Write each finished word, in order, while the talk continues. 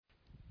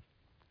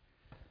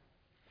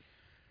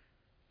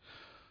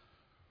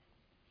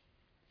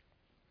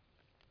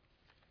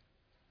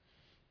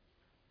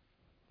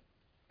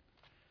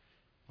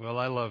Well,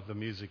 I love the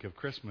music of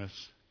Christmas,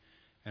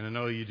 and I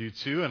know you do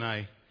too, and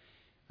I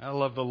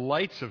love the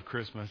lights of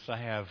Christmas. I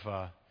have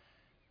a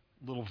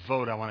little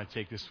vote I want to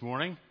take this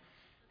morning.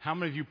 How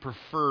many of you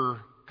prefer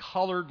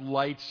colored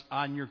lights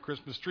on your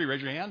Christmas tree?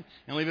 Raise your hand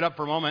and leave it up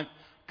for a moment.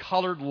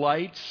 Colored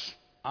lights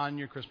on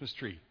your Christmas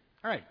tree.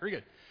 All right, very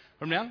good.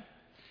 Put them down.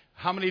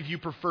 How many of you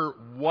prefer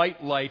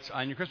white lights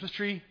on your Christmas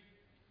tree?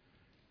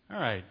 All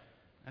right.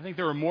 I think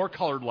there are more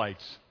colored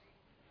lights.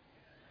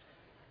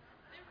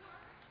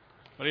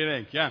 What do you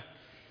think? Yeah.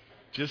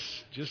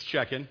 Just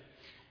checking.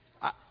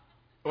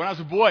 When I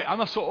was a boy, I'm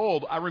not so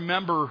old, I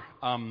remember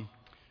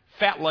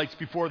fat lights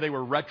before they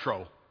were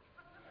retro.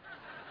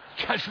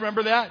 You guys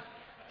remember that?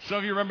 Some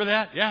of you remember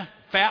that? Yeah.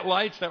 Fat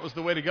lights, that was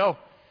the way to go.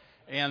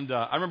 And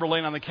I remember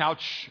laying on the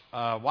couch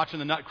watching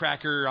the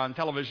Nutcracker on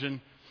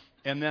television,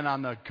 and then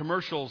on the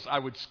commercials I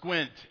would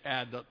squint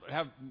at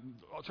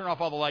turn off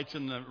all the lights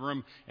in the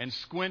room and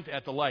squint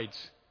at the lights.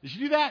 Did you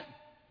do that?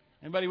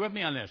 Anybody with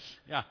me on this?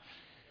 Yeah.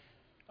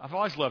 I've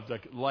always loved the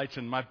lights,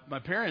 and my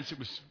parents, it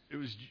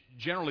was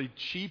generally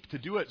cheap to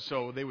do it,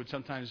 so they would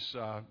sometimes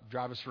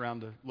drive us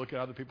around to look at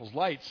other people's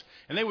lights,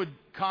 and they would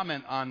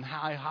comment on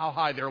how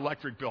high their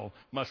electric bill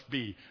must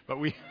be. But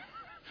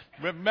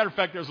matter of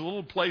fact, there's a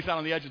little place out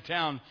on the edge of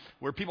town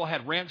where people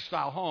had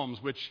ranch-style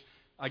homes, which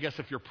I guess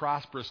if you're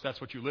prosperous, that's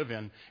what you live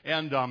in.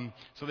 And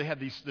so they had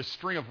this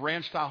string of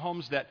ranch-style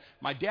homes that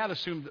my dad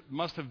assumed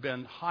must have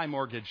been high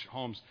mortgage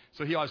homes.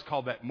 So he always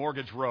called that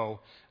Mortgage Row.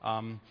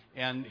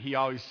 And he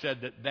always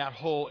said that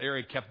whole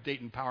area kept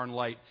Dayton Power and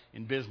Light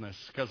in business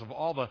because of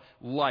all the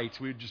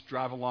lights. We would just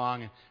drive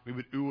along and we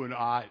would ooh and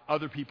ah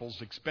other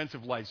people's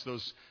expensive lights,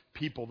 those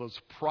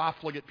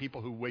profligate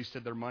people who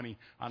wasted their money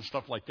on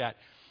stuff like that.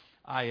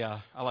 I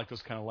like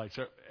those kind of lights.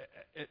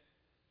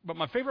 But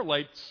my favorite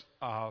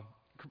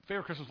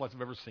Christmas lights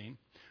I've ever seen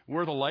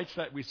were the lights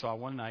that we saw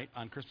one night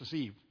on Christmas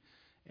Eve.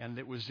 And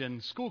it was in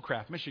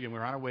Schoolcraft, Michigan. We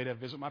were on our way to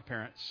visit my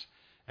parents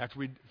after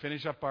we'd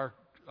finished up our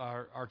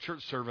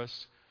church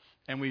service.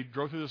 And we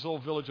drove through this little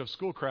village of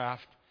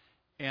Schoolcraft.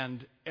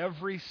 And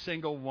every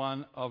single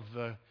one of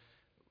the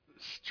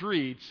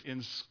streets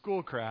in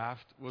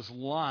Schoolcraft was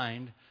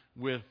lined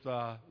with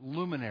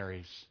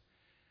luminaries.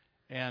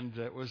 And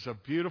it was a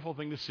beautiful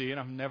thing to see, and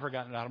I've never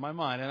gotten it out of my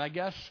mind. And I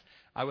guess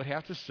I would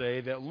have to say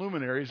that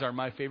luminaries are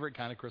my favorite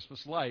kind of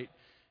Christmas light.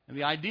 And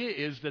the idea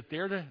is that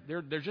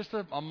they're just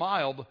a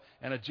mild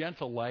and a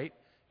gentle light.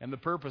 And the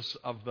purpose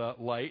of the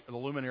light, the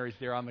luminaries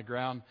there on the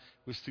ground,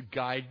 was to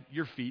guide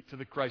your feet to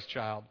the Christ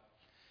child.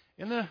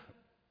 We're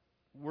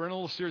in a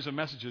little series of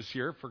messages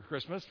here for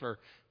Christmas, for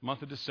the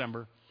month of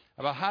December,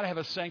 about how to have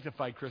a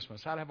sanctified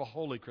Christmas, how to have a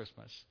holy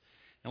Christmas.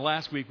 And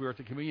last week we were at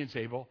the communion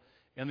table,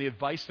 and the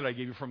advice that I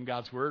gave you from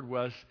God's Word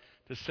was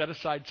to set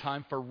aside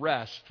time for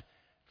rest,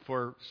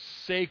 for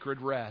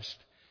sacred rest.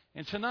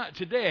 And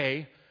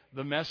today,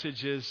 the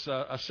message is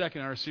a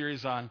second in our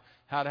series on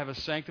how to have a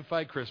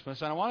sanctified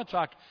Christmas. And I want to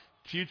talk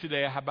to you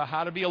today about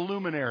how to be a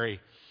luminary,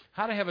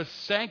 how to have a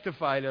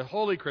sanctified, a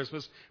holy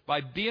Christmas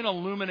by being a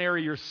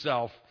luminary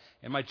yourself.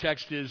 And my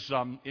text is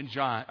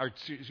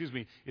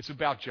it's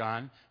about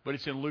John, but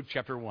it's in Luke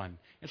chapter 1.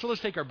 And so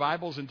let's take our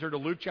Bibles and turn to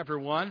Luke chapter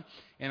 1,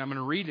 and I'm going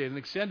to read an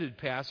extended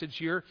passage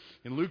here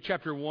in Luke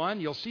chapter 1.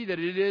 You'll see that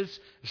it is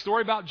a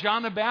story about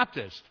John the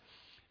Baptist.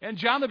 And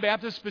John the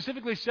Baptist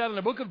specifically said in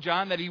the book of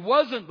John that he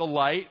wasn't the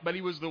light, but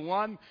he was the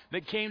one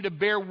that came to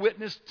bear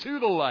witness to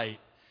the light.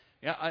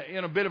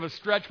 In a bit of a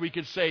stretch, we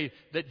could say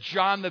that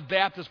John the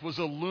Baptist was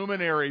a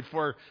luminary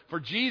for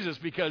Jesus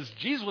because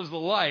Jesus was the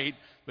light,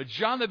 but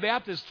John the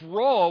Baptist's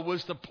role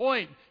was to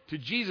point to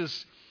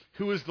Jesus,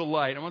 who is the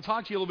light. I want to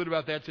talk to you a little bit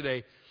about that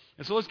today.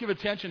 And so let's give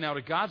attention now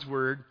to God's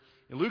Word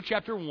in Luke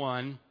chapter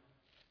 1, and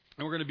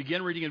we're going to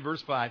begin reading in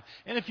verse 5.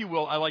 And if you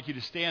will, I'd like you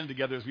to stand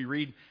together as we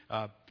read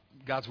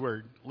God's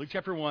Word. Luke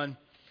chapter 1,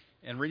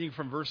 and reading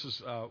from verses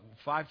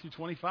 5 through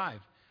 25.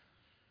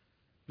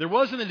 There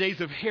was in the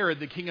days of Herod,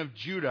 the king of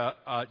Judea,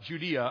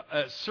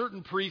 a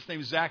certain priest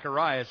named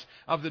Zacharias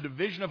of the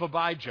division of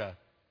Abijah.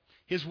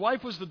 His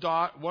wife was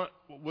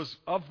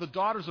of the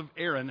daughters of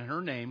Aaron, and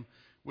her name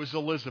was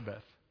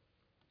Elizabeth.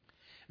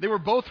 They were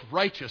both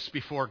righteous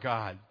before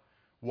God,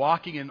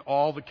 walking in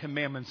all the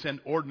commandments and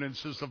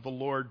ordinances of the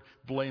Lord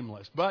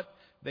blameless. But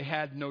they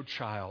had no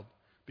child,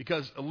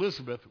 because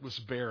Elizabeth was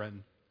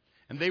barren,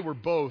 and they were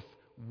both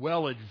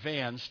well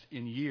advanced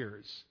in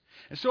years.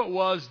 And so it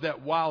was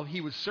that while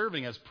he was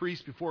serving as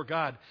priest before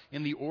God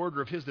in the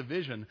order of his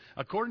division,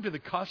 according to the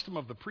custom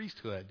of the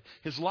priesthood,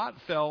 his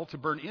lot fell to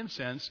burn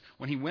incense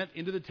when he went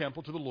into the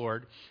temple to the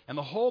Lord, and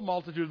the whole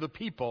multitude of the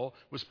people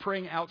was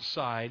praying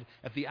outside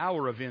at the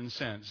hour of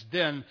incense.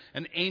 Then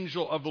an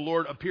angel of the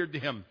Lord appeared to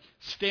him,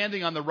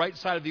 standing on the right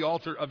side of the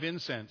altar of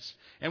incense.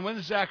 And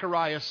when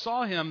Zacharias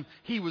saw him,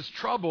 he was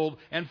troubled,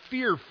 and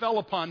fear fell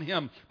upon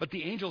him. But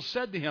the angel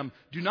said to him,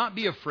 "Do not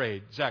be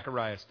afraid,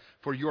 Zacharias,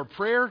 for your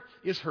prayer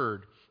is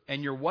heard,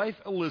 and your wife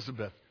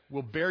Elizabeth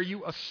will bear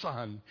you a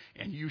son,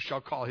 and you shall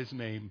call his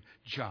name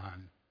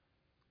John."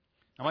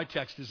 Now my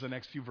text is the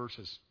next few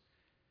verses.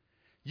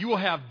 "You will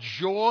have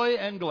joy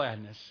and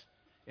gladness,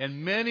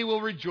 and many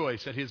will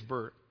rejoice at his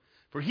birth.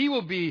 For he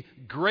will be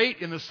great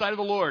in the sight of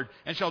the Lord,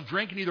 and shall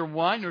drink neither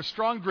wine nor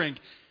strong drink.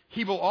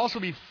 He will also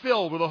be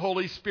filled with the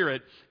Holy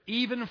Spirit,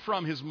 even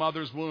from his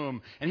mother's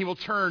womb. And he will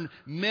turn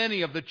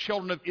many of the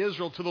children of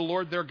Israel to the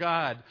Lord their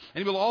God.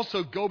 And he will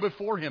also go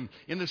before him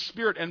in the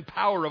spirit and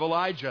power of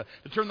Elijah,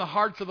 to turn the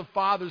hearts of the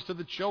fathers to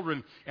the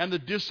children, and the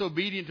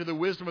disobedient to the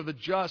wisdom of the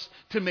just,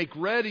 to make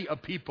ready a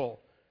people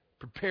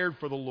prepared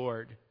for the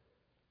Lord.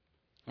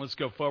 Let's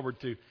go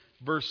forward to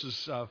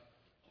verses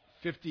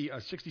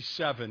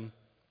 67.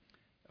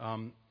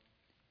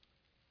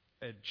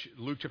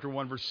 Luke chapter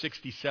 1, verse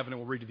 67,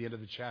 and we'll read to the end of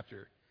the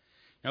chapter.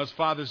 Now his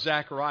father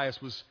Zacharias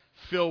was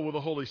filled with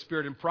the Holy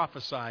Spirit and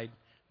prophesied.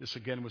 This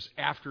again was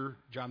after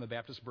John the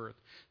Baptist's birth.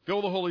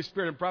 Filled with the Holy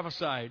Spirit and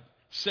prophesied,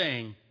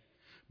 saying,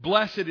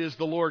 Blessed is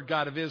the Lord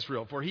God of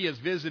Israel, for he has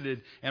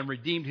visited and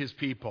redeemed his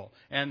people,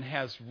 and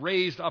has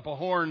raised up a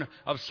horn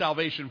of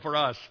salvation for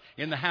us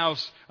in the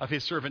house of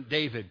his servant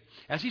David,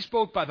 as he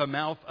spoke by the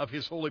mouth of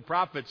his holy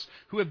prophets,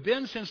 who have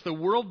been since the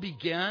world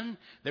began,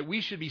 that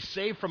we should be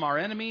saved from our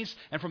enemies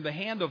and from the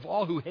hand of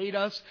all who hate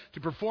us,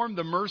 to perform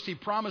the mercy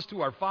promised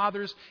to our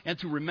fathers, and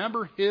to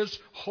remember his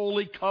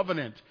holy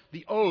covenant,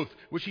 the oath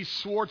which he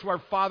swore to our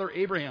father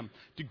Abraham,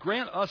 to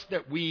grant us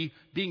that we,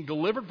 being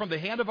delivered from the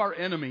hand of our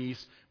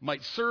enemies,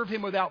 might serve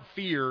him without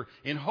fear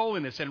in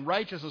holiness and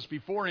righteousness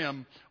before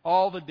him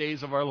all the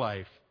days of our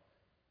life.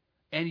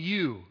 And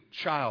you,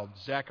 child,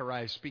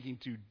 Zacharias speaking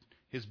to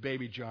his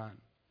baby John,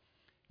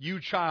 you,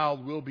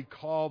 child, will be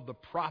called the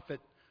prophet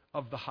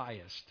of the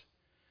highest.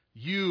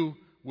 You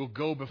will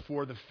go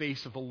before the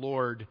face of the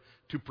Lord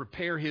to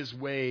prepare his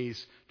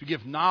ways, to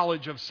give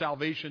knowledge of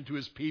salvation to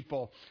his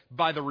people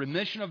by the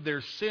remission of their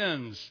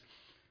sins,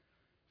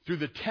 through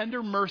the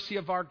tender mercy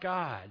of our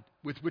God,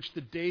 with which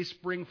the day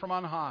spring from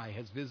on high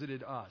has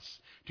visited us,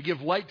 to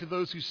give light to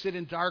those who sit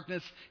in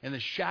darkness and the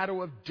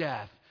shadow of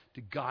death,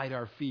 to guide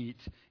our feet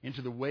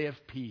into the way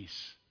of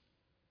peace.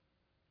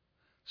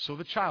 So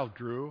the child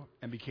grew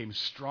and became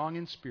strong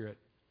in spirit,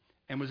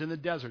 and was in the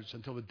deserts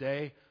until the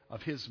day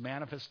of his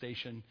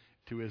manifestation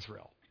to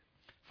Israel.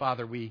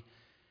 Father, we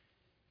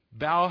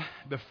bow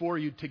before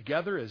you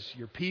together as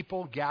your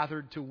people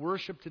gathered to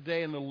worship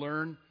today and to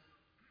learn,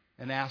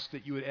 and ask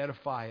that you would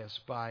edify us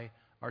by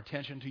our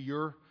attention to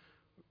your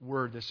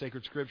word, the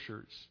sacred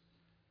scriptures.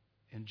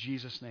 In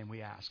Jesus' name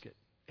we ask it.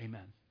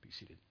 Amen. Be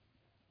seated.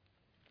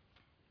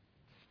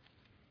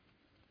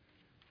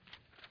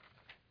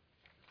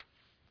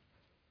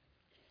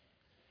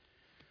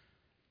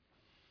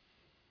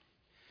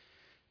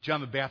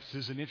 John the Baptist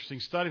is an interesting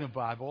study in the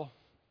Bible,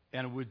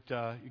 and it would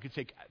you could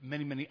take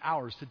many, many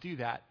hours to do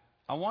that.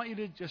 I want you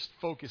to just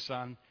focus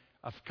on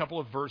a couple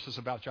of verses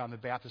about John the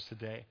Baptist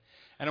today.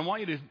 And I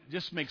want you to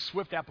just make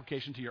swift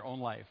application to your own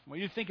life. When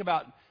you think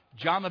about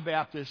John the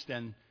Baptist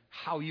and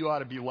how you ought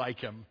to be like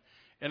him,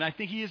 and I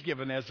think he is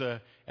given as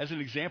an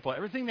example.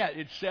 Everything that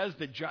it says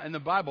that in the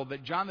Bible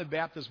that John the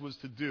Baptist was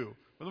to do,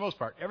 for the most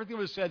part, everything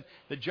that was said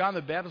that John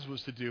the Baptist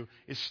was to do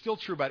is still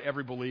true about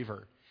every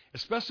believer,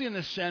 especially in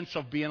the sense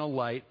of being a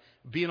light,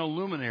 being a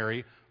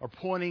luminary, or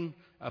pointing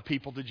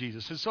people to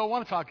Jesus. And so I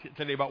want to talk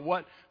today about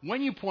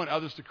when you point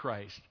others to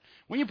Christ.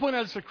 When you point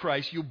others to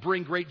Christ, you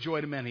bring great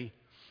joy to many.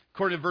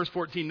 According to verse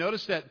 14,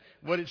 notice that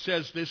what it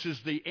says, this is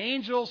the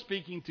angel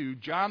speaking to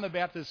John the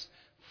Baptist's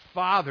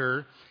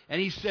father, and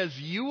he says,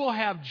 you will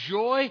have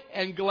joy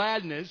and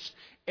gladness,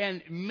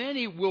 and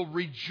many will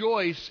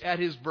rejoice at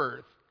his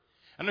birth.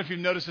 I don't know if you've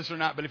noticed this or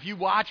not, but if you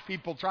watch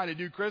people trying to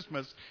do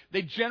Christmas,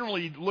 they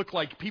generally look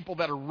like people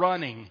that are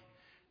running.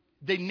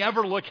 They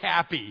never look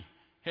happy.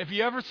 Have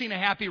you ever seen a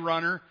happy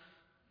runner?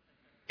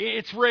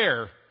 It's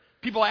rare.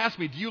 People ask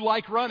me, do you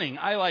like running?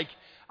 I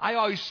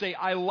always say,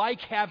 I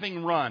like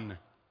having run.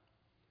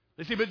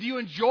 They say, but do you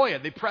enjoy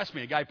it? They press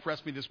me. A guy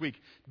pressed me this week.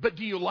 But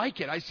do you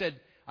like it? I said,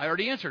 I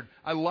already answered.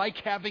 I like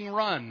having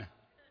run.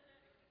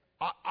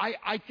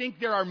 I think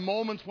there are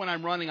moments when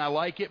I'm running I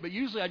like it, but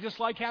usually I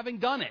just like having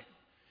done it.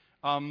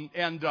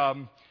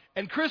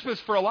 And Christmas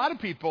for a lot of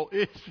people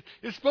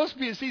it's supposed to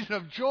be a season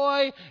of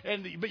joy,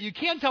 but you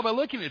can't tell by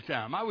looking at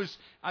them.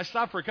 I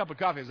stopped for a cup of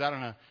coffee. I was out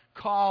on a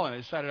call, and I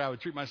decided I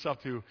would treat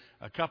myself to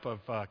a cup of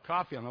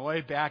coffee on the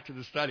way back to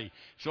the study.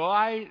 So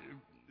I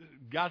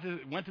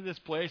went to this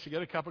place to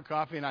get a cup of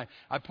coffee, and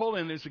I pulled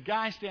in. There's a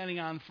guy standing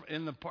on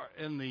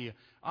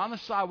the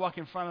sidewalk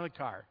in front of the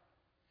car.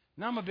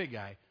 Now I'm a big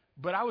guy,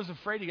 but I was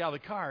afraid to get out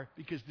of the car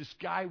because this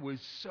guy was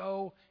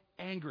so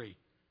angry.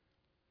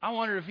 I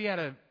wondered if he had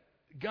a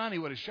gun, he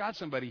would have shot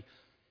somebody.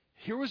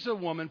 Here was a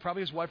woman,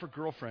 probably his wife or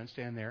girlfriend,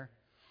 standing there.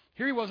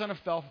 Here he was on a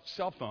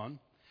cell phone.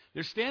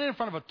 They're standing in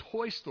front of a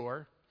toy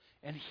store,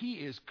 and he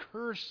is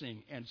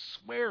cursing and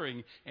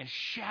swearing and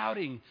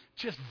shouting,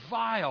 just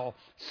vile,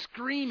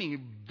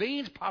 screaming,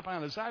 veins popping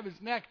on the side of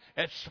his neck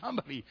at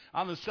somebody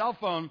on the cell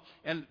phone.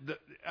 And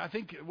I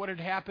think what had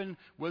happened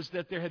was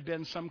that there had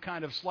been some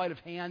kind of sleight of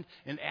hand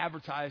in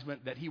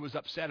advertisement that he was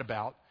upset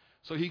about.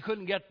 So he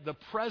couldn't get the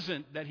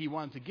present that he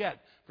wanted to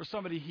get for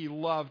somebody he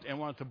loved and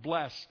wanted to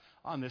bless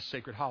on this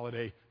sacred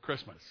holiday,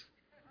 Christmas.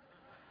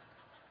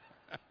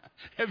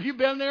 Have you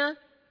been there?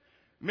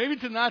 Maybe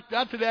not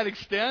to that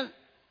extent,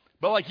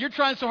 But like you're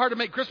trying so hard to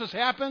make Christmas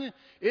happen,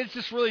 it's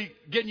just really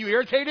getting you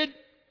irritated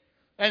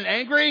and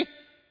angry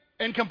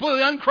and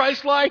completely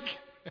un-Christ-like.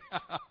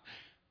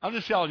 I'm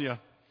just telling you,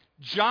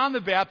 John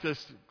the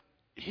Baptist,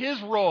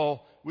 his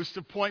role was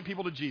to point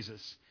people to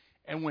Jesus.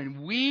 And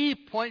when we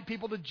point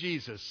people to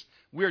Jesus,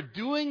 we're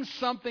doing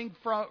something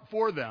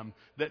for them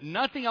that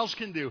nothing else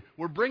can do.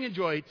 We're bringing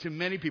joy to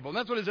many people. And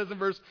that's what it says in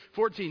verse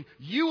 14.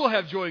 You will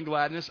have joy and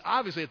gladness,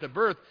 obviously, at the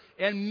birth,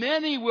 and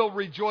many will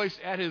rejoice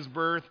at his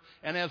birth.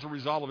 And as a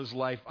result of his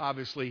life,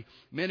 obviously,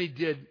 many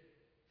did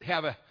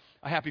have a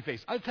happy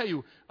face. I'll tell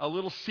you a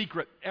little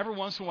secret. Every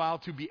once in a while,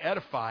 to be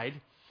edified,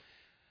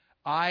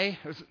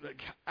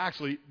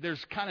 actually,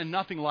 there's kind of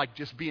nothing like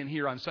just being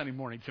here on Sunday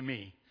morning to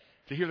me.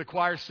 To hear the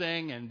choir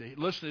sing and to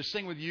listen to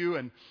sing with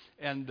you,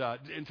 and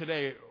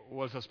today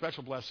was a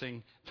special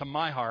blessing to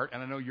my heart,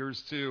 and I know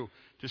yours too,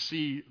 to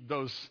see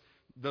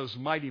those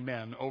mighty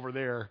men over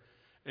there.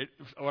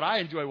 What I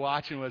enjoy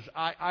watching was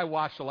I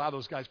watched a lot of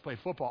those guys play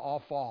football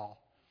all fall,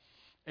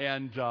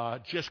 and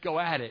just go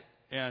at it,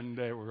 and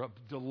they were a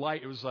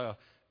delight. It was a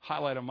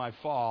highlight of my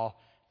fall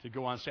to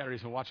go on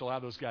Saturdays and watch a lot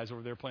of those guys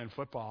over there playing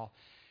football,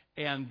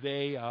 and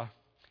it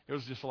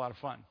was just a lot of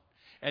fun.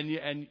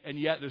 And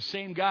yet the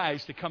same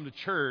guys to come to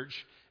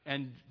church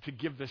and to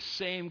give the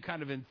same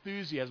kind of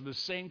enthusiasm, the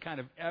same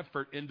kind of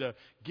effort into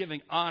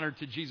giving honor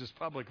to Jesus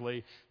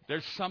publicly,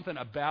 there's something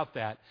about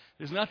that.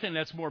 There's nothing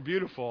that's more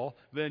beautiful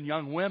than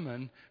young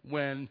women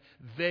when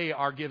they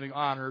are giving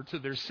honor to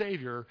their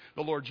Savior,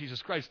 the Lord Jesus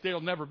Christ.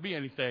 There'll never be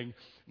anything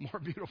more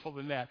beautiful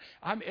than that.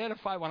 I'm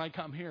edified when I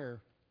come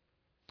here.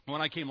 When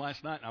I came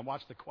last night and I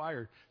watched the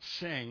choir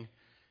sing,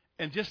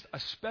 and just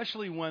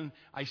especially when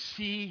I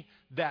see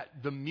that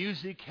the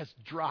music has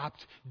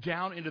dropped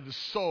down into the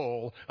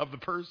soul of the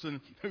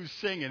person who's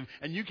singing,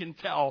 and you can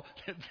tell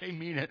that they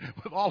mean it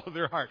with all of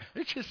their heart.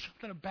 There's just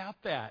something about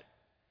that.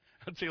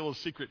 I'll tell you a little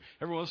secret.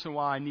 Every once in a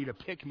while, I need a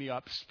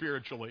pick-me-up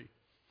spiritually.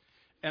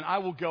 And I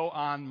will go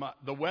on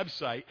the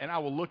website, and I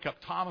will look up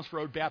Thomas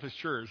Road Baptist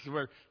Church,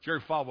 where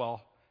Jerry Falwell,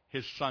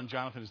 his son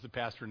Jonathan, is the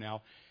pastor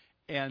now.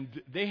 And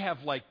they have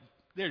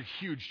they're a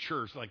huge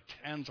church, like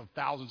tens of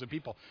thousands of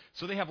people.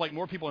 So they have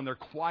more people in their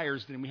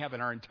choirs than we have in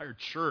our entire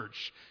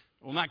church.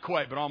 Well, not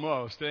quite, but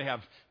almost. They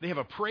have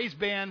a praise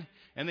band,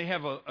 and they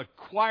have a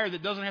choir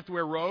that doesn't have to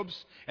wear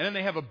robes, and then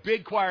they have a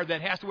big choir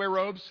that has to wear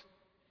robes.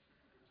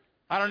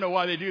 I don't know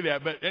why they do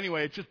that, but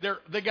anyway, it's just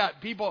they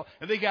got people,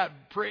 and they got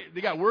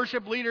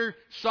worship leader,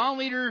 song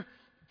leader,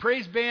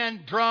 praise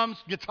band,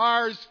 drums,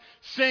 guitars,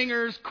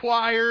 singers,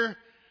 choir.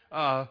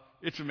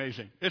 It's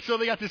amazing. And so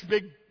they got this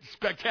big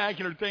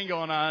spectacular thing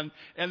going on,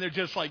 and they're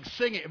just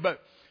singing. But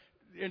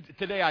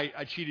today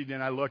I cheated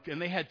and I looked,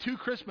 and they had two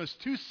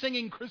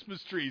singing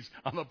Christmas trees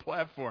on the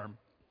platform.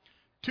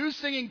 Two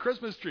singing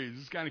Christmas trees.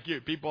 It's kind of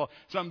cute. People,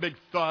 some big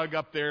thug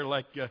up there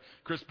like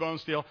Chris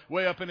Bonesteel,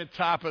 way up in the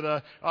top of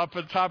the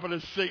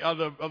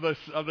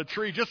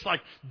tree, just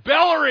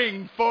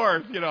bellowing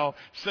forth,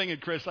 singing.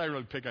 Chris, I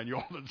really pick on you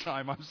all the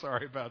time. I'm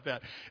sorry about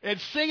that.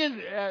 And singing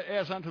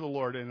as unto the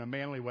Lord in a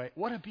manly way.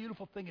 What a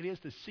beautiful thing it is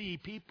to see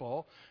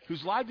people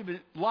whose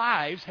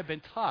lives have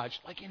been touched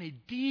in a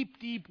deep,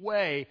 deep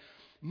way.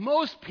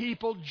 Most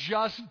people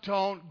just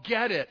don't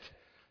get it.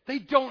 They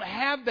don't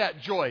have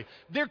that joy.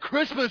 They're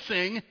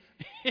Christmasing,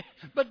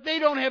 but they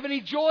don't have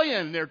any joy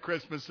in their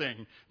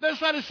Christmasing.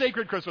 That's not a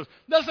sacred Christmas.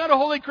 That's not a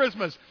holy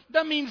Christmas.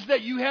 That means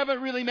that you haven't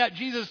really met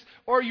Jesus,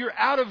 or you're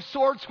out of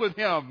sorts with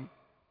him.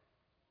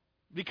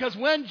 Because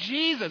when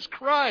Jesus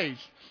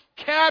Christ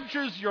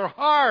captures your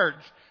heart,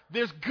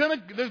 there's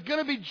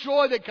gonna be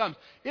joy that comes.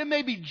 It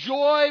may be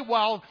joy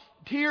while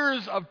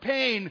tears of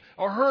pain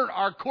or hurt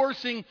are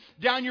coursing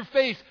down your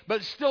face,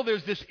 but still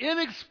there's this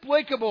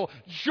inexplicable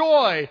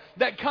joy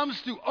that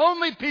comes to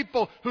only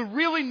people who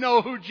really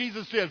know who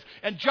Jesus is.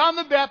 And John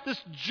the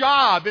Baptist's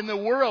job in the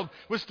world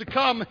was to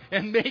come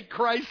and make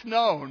Christ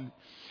known.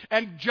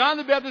 And John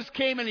the Baptist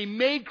came and he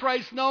made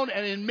Christ known,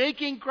 and in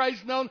making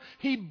Christ known,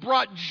 he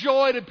brought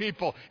joy to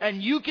people.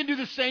 And you can do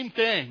the same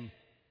thing.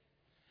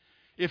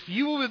 If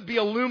you would be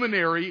a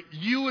luminary,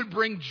 you would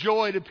bring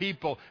joy to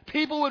people.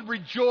 People would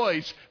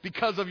rejoice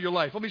because of your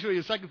life. Let me show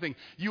you a second thing.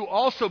 You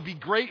also be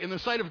great in the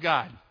sight of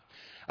God.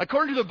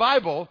 According to the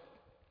Bible,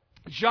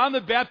 John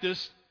the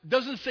Baptist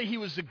doesn't say he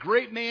was a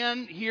great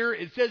man here.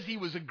 It says he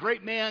was a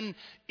great man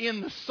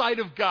in the sight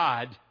of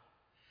God,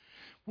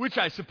 which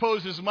I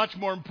suppose is much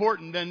more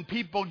important than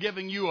people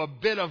giving you a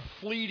bit of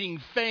fleeting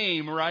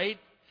fame, right?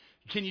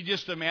 Can you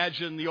just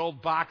imagine the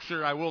old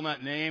boxer I will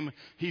not name?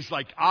 He's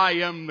like, I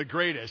am the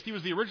greatest. He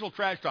was the original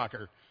trash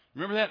talker.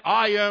 Remember that?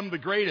 I am the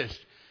greatest.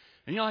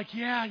 And you're like,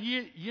 yeah,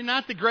 you're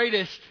not the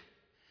greatest.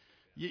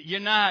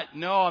 You're not.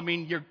 No, I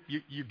mean,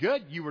 you're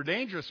good. You were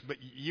dangerous, but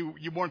you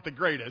weren't the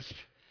greatest.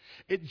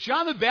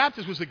 John the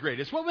Baptist was the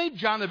greatest. What made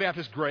John the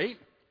Baptist great?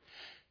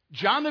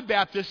 John the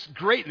Baptist's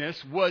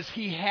greatness was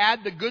he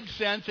had the good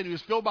sense and he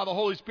was filled by the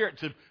Holy Spirit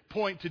to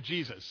point to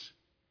Jesus.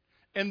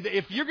 And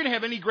if you're going to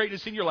have any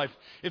greatness in your life,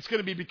 it's going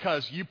to be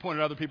because you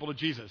pointed other people to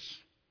Jesus.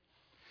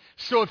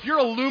 So if you're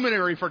a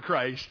luminary for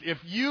Christ, if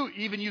you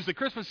even use the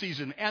Christmas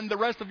season and the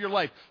rest of your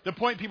life to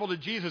point people to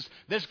Jesus,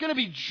 there's going to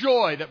be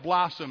joy that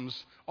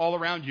blossoms all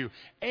around you.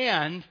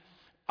 And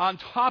on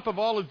top of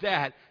all of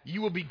that,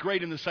 you will be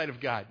great in the sight of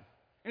God.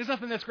 And there's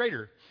nothing that's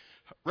greater.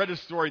 Read a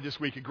story this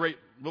week, a great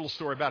little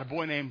story about a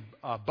boy named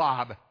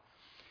Bob.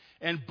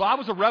 And Bob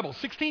was a rebel,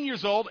 16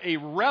 years old, a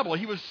rebel.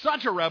 He was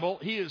such a rebel.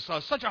 He is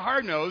such a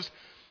hard-nosed.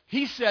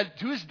 He said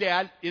to his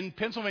dad in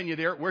Pennsylvania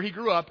there, where he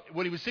grew up,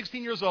 when he was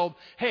 16 years old,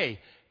 hey,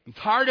 I'm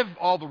tired of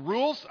all the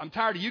rules. I'm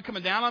tired of you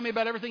coming down on me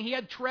about everything. He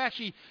had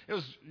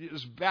it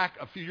was back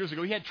a few years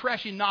ago, he had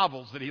trashy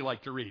novels that he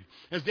liked to read.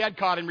 His dad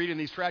caught him reading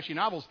these trashy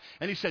novels,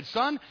 and he said,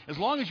 son, as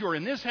long as you're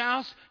in this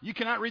house, you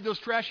cannot read those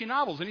trashy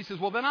novels. And he says,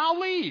 well, then I'll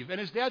leave. And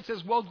his dad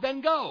says, well,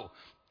 then go.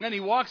 And he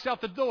walks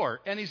out the door.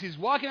 And as he's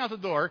walking out the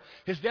door,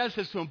 his dad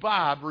says to him,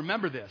 Bob,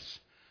 remember this.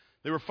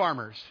 They were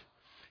farmers.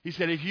 He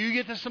said, if you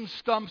get to some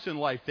stumps in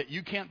life that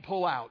you can't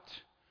pull out,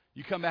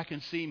 you come back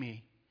and see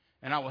me,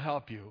 and I will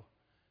help you.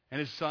 And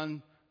his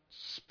son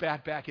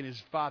spat back in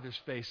his father's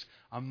face,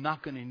 I'm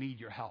not going to need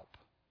your help.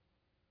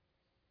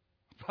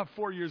 About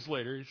 4 years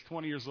later, he's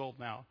 20 years old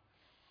now.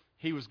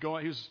 He was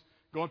going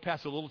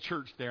past a little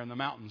church there in the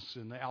mountains,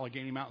 in the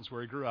Allegheny Mountains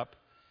where he grew up.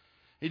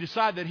 He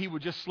decided that he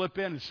would just slip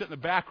in and sit in the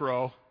back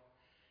row.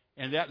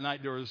 And that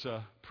night there was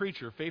a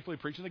preacher faithfully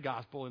preaching the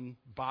gospel, and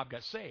Bob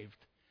got saved.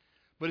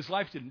 But his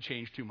life didn't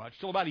change too much.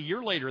 Till about a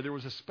year later, there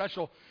was a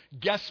special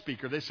guest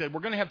speaker. They said,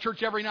 we're going to have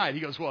church every night. He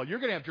goes, well, you're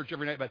going to have church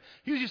every night. But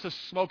he was used to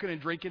smoking and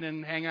drinking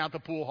and hanging out at the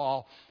pool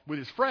hall with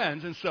his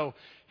friends. And so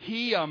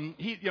he'd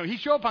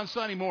show up on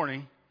Sunday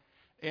morning,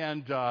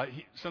 and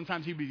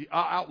sometimes he'd be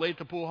out late at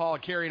the pool hall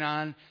carrying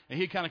on, and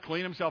he'd kind of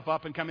clean himself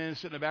up and come in and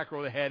sit in the back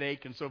row with a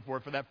headache and so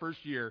forth for that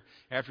first year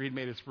after he'd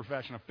made his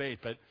profession of faith.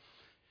 But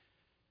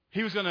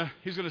he was gonna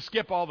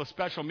skip all the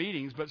special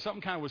meetings, but something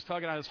kind of was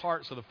tugging at his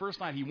heart. So the first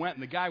night he went,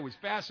 and the guy was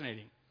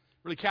fascinating,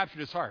 really captured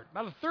his heart.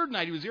 About the third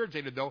night he was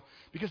irritated, though,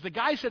 because the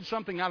guy said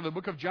something out of the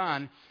book of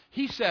John.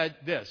 He said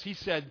this. He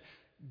said,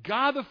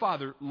 God the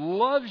Father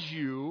loves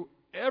you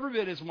every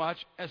bit as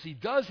much as he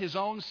does his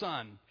own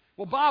son.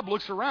 Well, Bob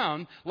looks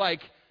around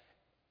like,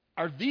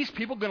 are these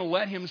people going to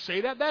let him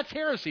say that? That's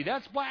heresy.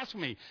 That's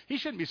blasphemy. He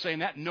shouldn't be saying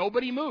that.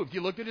 Nobody moved. He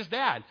looked at his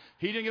dad.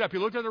 He didn't get up. He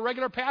looked at the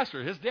regular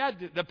pastor.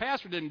 The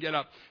pastor didn't get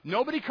up.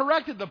 Nobody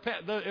corrected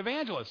the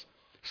evangelist.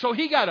 So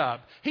he got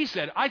up. He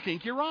said, I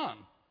think you're wrong.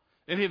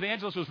 And the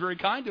evangelist was very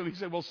kind to him. He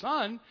said, well,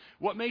 son,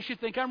 what makes you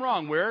think I'm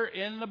wrong? Where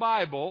in the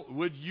Bible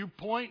would you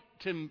point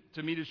to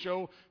me to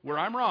show where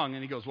I'm wrong?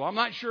 And he goes, well, I'm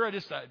not sure.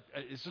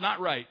 It's not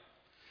right.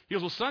 He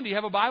goes, well, son, do you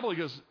have a Bible? He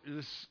goes,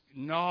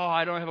 no,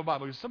 I don't have a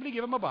Bible. He goes, somebody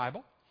give him a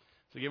Bible.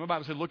 So he gave him a Bible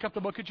and said, look up the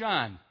book of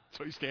John.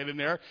 So he's standing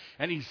there,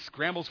 and he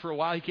scrambles for a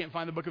while. He can't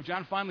find the book of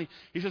John. Finally,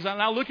 he says,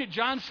 now look at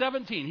John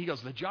 17. He goes,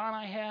 the John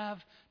I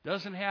have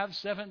doesn't have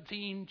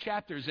 17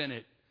 chapters in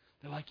it.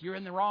 They're like, you're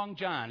in the wrong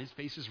John. His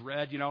face is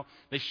red,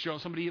 They show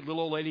somebody, a little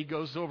old lady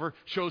goes over,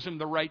 shows him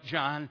the right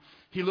John.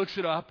 He looks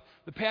it up.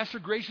 The pastor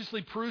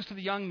graciously proves to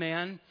the young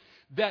man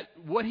that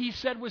what he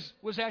said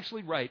was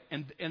actually right.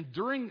 And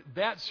during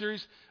that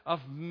series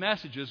of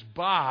messages,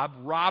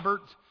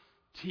 Robert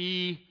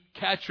T.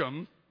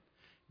 Ketchum,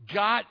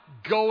 got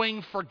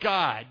going for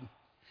God.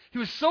 He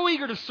was so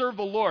eager to serve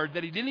the Lord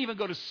that he didn't even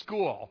go to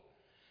school.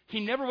 He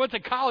never went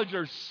to college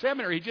or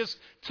seminary. He just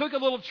took a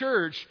little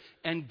church,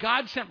 and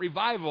God sent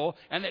revival,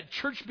 and that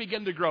church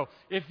began to grow.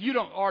 If you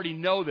don't already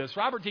know this,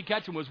 Robert T.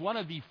 Ketchum was one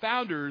of the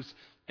founders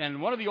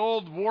and one of the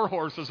old war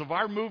horses of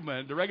our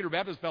movement, the Regular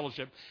Baptist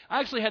Fellowship. I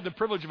actually had the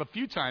privilege of a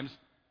few times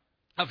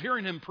of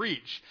hearing him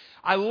preach.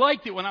 I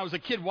liked it when I was a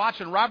kid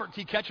watching Robert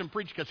T. Ketchum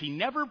preach because he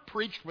never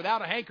preached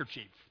without a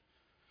handkerchief.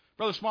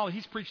 Brother Smalley,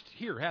 he's preached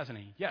here, hasn't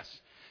he? Yes.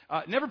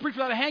 Never preached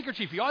without a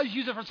handkerchief. He always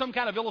used it for some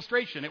kind of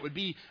illustration. It would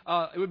be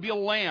a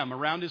lamb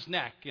around his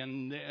neck,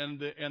 and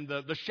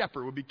the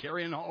shepherd would be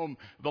carrying home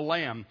the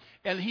lamb.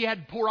 And he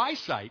had poor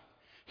eyesight.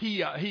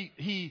 He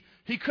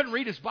couldn't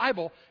read his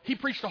Bible. He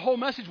preached a whole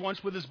message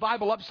once with his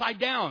Bible upside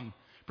down,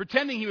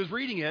 pretending he was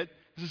reading it.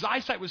 His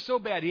eyesight was so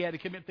bad he had to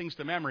commit things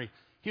to memory.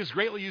 He was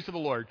greatly used to the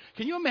Lord.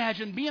 Can you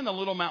imagine being in the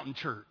Little Mountain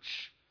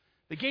Church?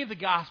 They gave the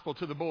gospel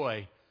to the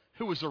boy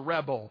who was a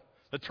rebel,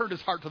 that turned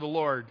his heart to the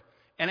Lord.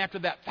 And after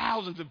that,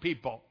 thousands of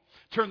people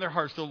turned their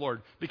hearts to the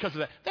Lord because of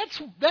that.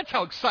 That's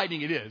how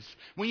exciting it is.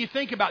 When you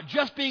think about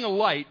just being a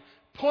light,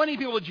 pointing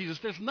people to Jesus,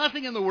 there's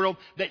nothing in the world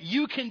that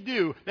you can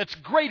do that's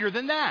greater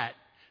than that.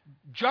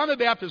 John the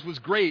Baptist was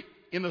great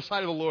in the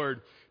sight of the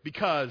Lord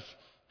because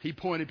he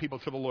pointed people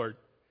to the Lord.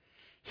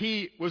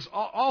 He was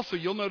also,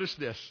 you'll notice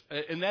this,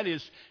 and that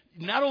is,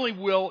 not only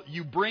will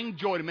you bring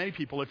joy to many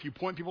people if you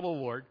point people to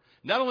the Lord,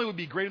 not only will it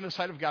be great in the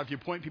sight of God if you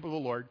point people to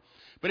the Lord,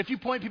 but if you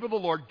point people to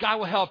the Lord, God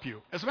will help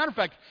you. As a matter of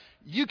fact,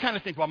 you kind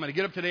of think, well, I'm going to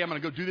get up today, I'm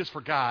going to go do this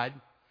for God.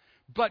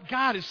 But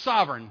God is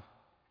sovereign.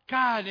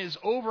 God is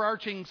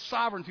overarching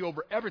sovereignty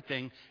over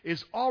everything,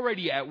 is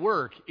already at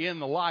work in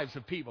the lives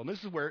of people. And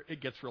this is where it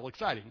gets real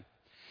exciting.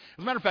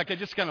 As a matter of fact, I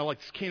just kind of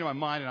came to my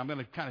mind, and I'm going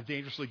to kind of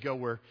dangerously go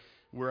where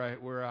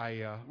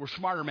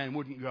smarter men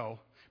wouldn't go.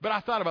 But I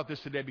thought about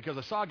this today because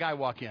I saw a guy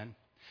walk in.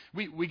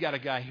 We got a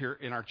guy here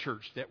in our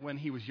church that when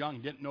he was young,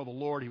 he didn't know the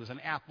Lord. He was an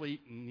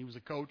athlete, and he was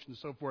a coach and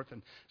so forth,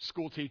 and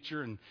school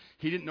teacher, and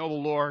he didn't know the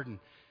Lord. And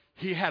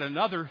he had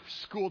another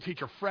school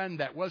teacher friend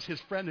that was his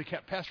friend who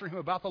kept pestering him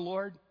about the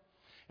Lord.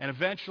 And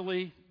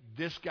eventually,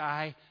 this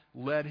guy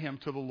led him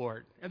to the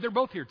Lord. And they're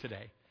both here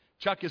today.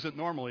 Chuck isn't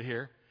normally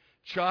here.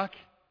 Chuck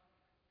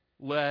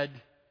led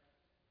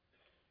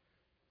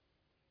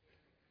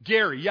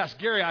Gary. Yes,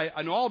 Gary,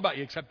 I know all about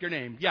you except your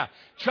name. Yeah,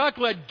 Chuck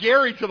led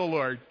Gary to the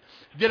Lord.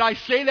 Did I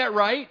say that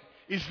right?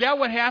 Is that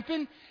what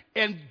happened?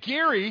 And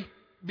Gary,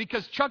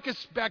 because Chuck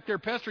is back there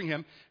pestering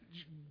him,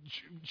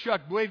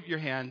 Chuck, wave your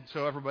hand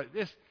so everybody.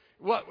 Is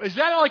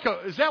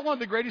that one of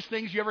the greatest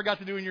things you ever got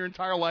to do in your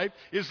entire life?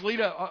 Is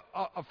lead a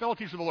fellow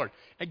teacher of the Lord?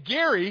 And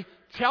Gary,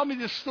 tell me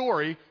this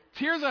story.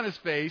 Tears on his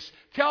face,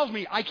 tells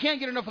me I can't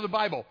get enough of the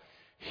Bible.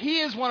 He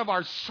is one of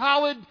our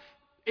solid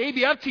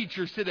ABF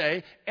teachers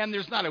today, and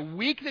there's not a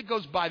week that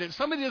goes by that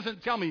somebody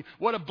doesn't tell me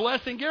what a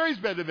blessing Gary's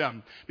been to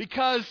them,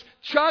 because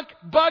Chuck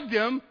bugged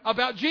him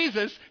about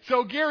Jesus,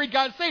 so Gary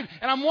got saved.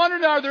 And I'm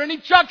wondering, are there any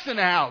Chucks in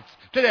the house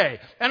today?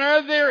 And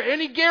are there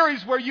any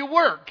Garys where you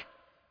work?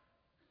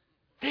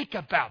 Think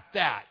about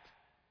that.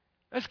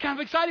 That's kind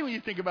of exciting when you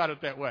think about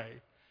it that way.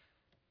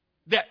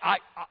 That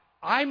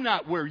I'm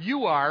not where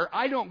you are.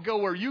 I don't go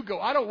where you go.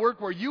 I don't work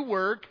where you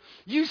work.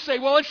 You say,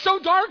 well, it's so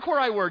dark where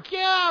I work.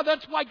 Yeah,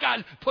 that's why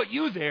God put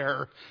you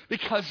there,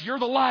 because you're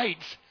the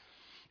light.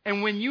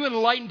 And when you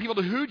enlighten people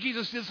to who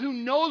Jesus is, who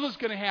knows what's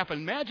going to happen?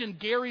 Imagine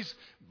Gary's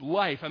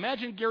life.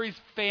 Imagine Gary's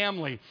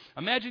family.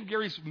 Imagine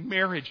Gary's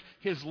marriage,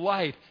 his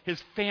life,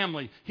 his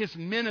family, his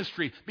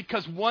ministry,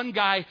 because one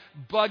guy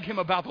bugged him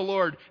about the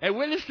Lord and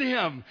witnessed to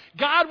him.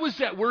 God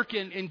was at work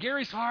in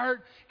Gary's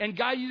heart, and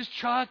God used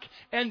Chuck,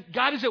 and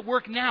God is at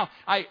work now.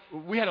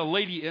 We had a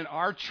lady in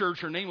our church.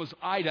 Her name was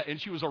Ida, and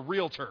she was a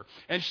realtor.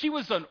 And she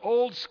was an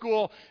old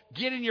school,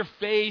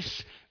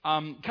 get-in-your-face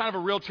kind of a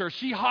realtor.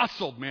 She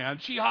hustled, man.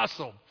 She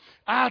hustled.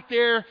 Out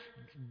there,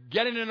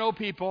 getting to know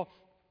people.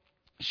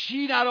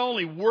 She not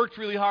only worked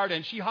really hard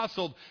and she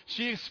hustled,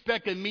 she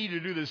expected me to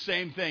do the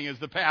same thing as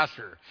the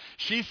pastor.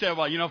 She said,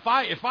 well,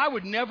 if I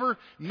would never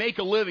make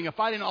a living, if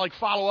I didn't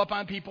follow up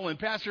on people, and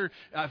pastor,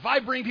 if I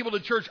bring people to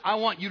church, I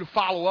want you to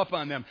follow up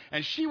on them.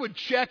 And she would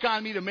check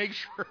on me to make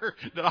sure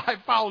that I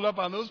followed up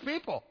on those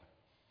people.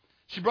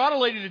 She brought a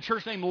lady to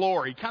church named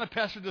Lori, kind of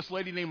pestered this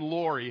lady named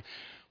Lori.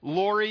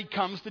 Lori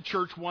comes to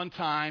church one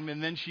time,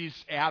 and then she's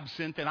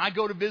absent, and I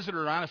go to visit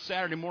her on a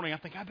Saturday morning. I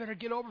think, I better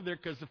get over there,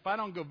 because if I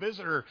don't go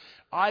visit her,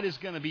 Ida's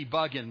going to be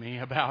bugging me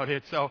about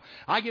it. So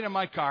I get in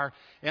my car,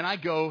 and I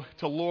go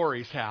to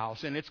Lori's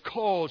house, and it's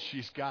cold.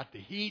 She's got the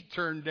heat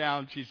turned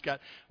down. She's got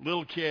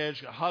little kids.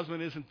 Her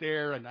husband isn't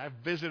there, and I've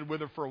visited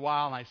with her for a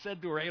while, and I said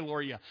to her, hey,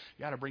 Lori, you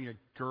got to bring your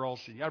girls,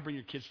 you got to bring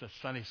your kids to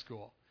Sunday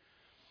school.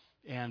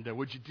 And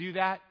would you do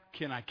that?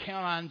 Can I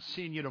count on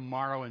seeing you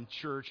tomorrow in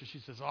church? And she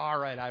says, all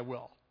right, I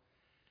will.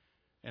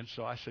 And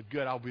so I said,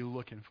 good, I'll be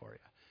looking for you.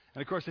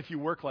 And, of course, if you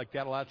work like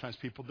that, a lot of times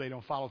people, they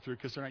don't follow through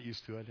because they're not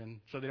used to it. And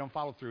so they don't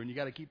follow through. And you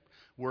got to keep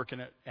working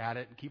at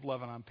it and keep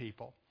loving on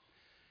people.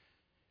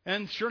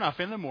 And sure enough,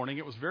 in the morning,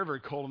 it was very,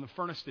 very cold, and the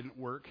furnace didn't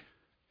work.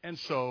 And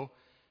so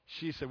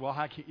she said, well,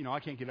 I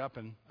can't get up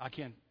and I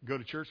can't go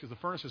to church because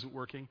the furnace isn't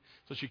working.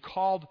 So she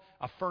called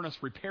a furnace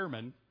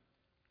repairman.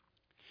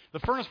 The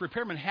furnace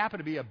repairman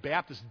happened to be a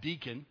Baptist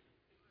deacon.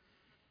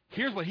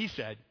 Here's what he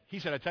said. He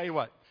said, I tell you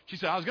what. She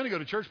said, I was going to go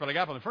to church, but I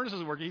got up and the furnace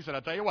isn't working. He said,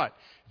 I'll tell you what.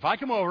 If I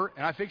come over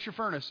and I fix your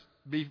furnace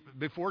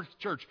before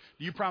church,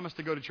 do you promise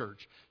to go to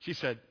church? She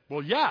said,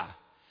 well, yeah.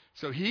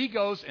 So he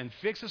goes and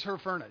fixes her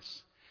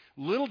furnace.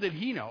 Little did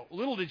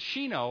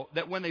she know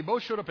that when they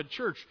both showed up at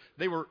church,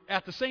 they were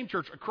at the same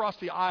church across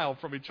the aisle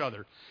from each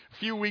other. A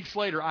few weeks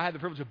later, I had the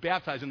privilege of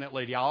baptizing that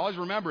lady. I'll always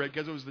remember it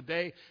because it was the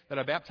day that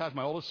I baptized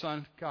my oldest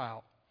son,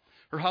 Kyle.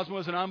 Her husband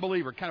was an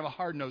unbeliever, kind of a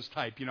hard-nosed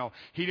type,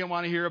 He didn't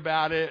want to hear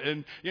about it,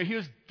 and he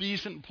was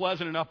decent and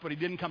pleasant enough, but he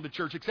didn't come to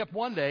church, except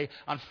one day,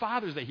 on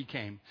Father's Day, he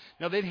came.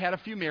 Now, they'd had a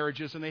few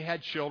marriages, and they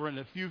had children,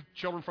 a few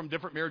children from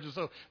different marriages,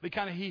 so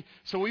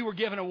so we were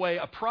giving away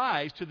a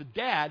prize to the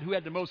dad who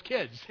had the most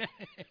kids.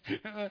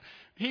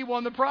 He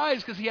won the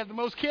prize because he had the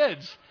most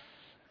kids.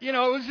 It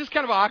was just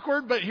kind of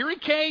awkward, but here he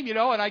came, and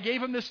I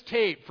gave him this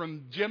tape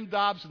from Jim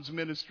Dobson's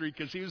ministry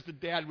because he was the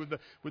dad with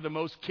the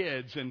most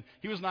kids, and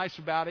he was nice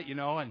about it,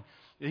 and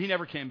he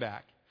never came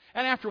back.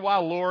 And after a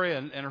while, Lori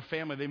and her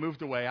family, they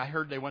moved away. I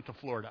heard they went to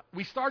Florida.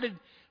 We started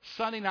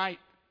Sunday night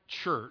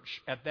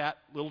church at that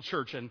little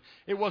church, and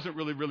it wasn't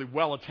really, really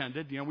well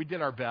attended. We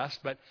did our best,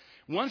 but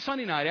one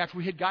Sunday night after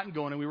we had gotten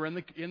going and we were in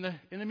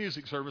the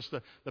music service,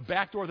 the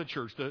back door of the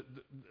church, the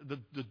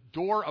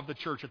door of the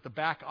church at the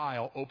back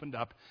aisle opened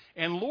up,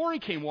 and Lori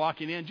came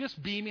walking in,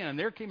 just beaming, and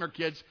there came her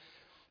kids,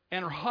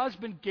 and her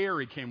husband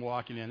Gary came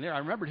walking in. There, I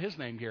remembered his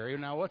name, Gary.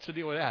 Now, what's the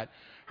deal with that?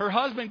 Her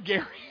husband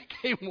Gary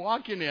came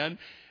walking in,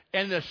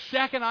 and the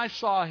second I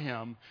saw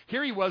him,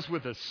 here he was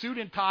with a suit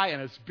and tie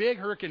and his big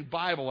Hurricane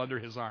Bible under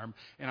his arm,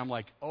 and I'm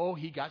like, oh,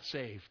 he got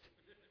saved,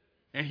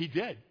 and he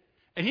did.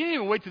 And he didn't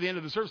even wait to the end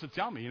of the service to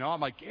tell me.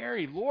 I'm like,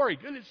 Gary, Lori,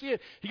 good to see you.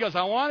 He goes,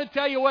 I want to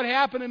tell you what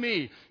happened to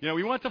me.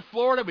 We went to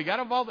Florida. We got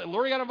involved.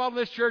 Lori got involved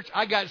in this church.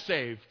 I got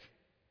saved.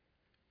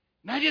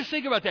 Now just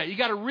think about that. You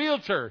got a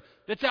realtor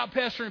that's out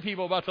pestering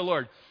people about the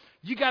Lord.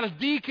 You got a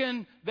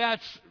deacon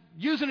that's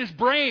using his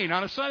brain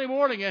on a Sunday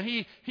morning, and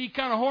he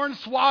kind of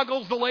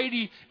hornswoggles the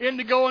lady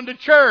into going to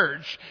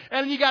church.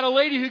 And you got a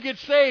lady who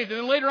gets saved,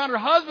 and then later on her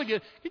husband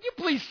gets. Can you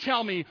please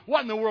tell me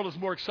what in the world is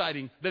more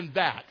exciting than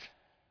that?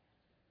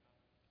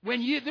 There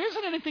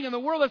isn't anything in the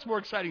world that's more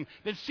exciting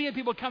than seeing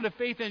people come to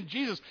faith in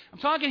Jesus. I'm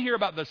talking here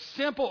about the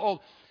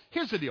simple.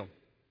 Here's the deal.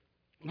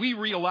 We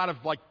read a lot of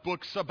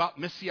books about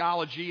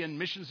missiology and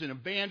missions and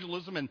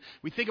evangelism, and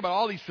we think about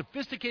all these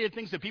sophisticated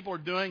things that people are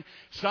doing.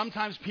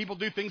 Sometimes people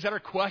do things that are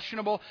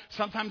questionable.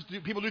 Sometimes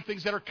people do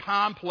things that are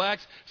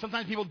complex.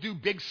 Sometimes people do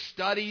big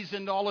studies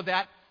and all of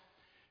that.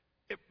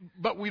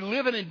 But we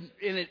live in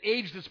an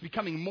age that's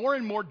becoming more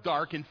and more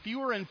dark, and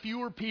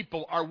fewer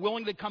people are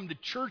willing to come to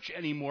church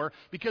anymore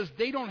because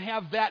they don't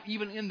have that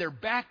even in their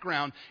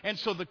background. And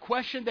so the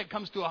question that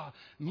comes to a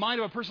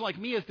mind of a person like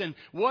me is then,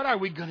 what are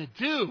we going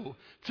to do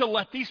to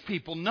let these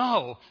people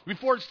know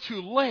before it's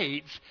too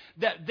late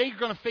that they're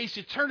going to face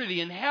eternity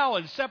in hell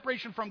and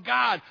separation from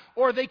God,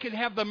 or they could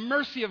have the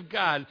mercy of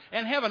God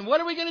and heaven?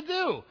 What are we going to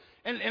do?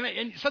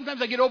 And sometimes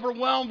I get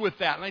overwhelmed with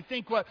that, and I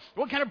think, what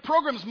kind of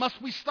programs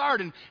must we start,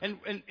 and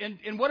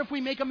what if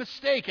we make a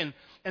mistake?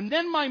 And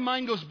then my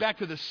mind goes back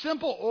to the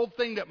simple old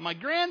thing that my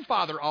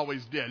grandfather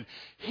always did.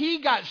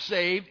 He got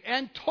saved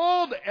and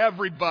told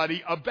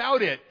everybody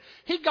about it.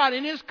 He got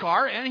in his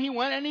car and he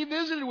went and he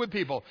visited with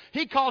people.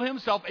 He called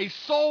himself a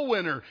soul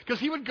winner because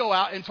he would go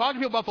out and talk to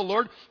people about the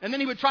Lord, and then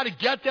he would try to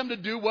get them to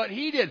do what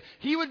he did.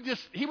 He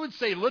would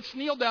say, let's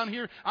kneel down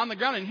here on the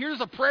ground, and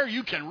here's a prayer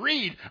you can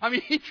read. I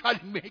mean, he tried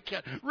to make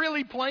it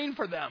really plain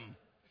for them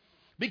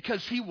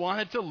because he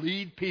wanted to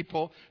lead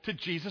people to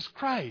Jesus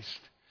Christ.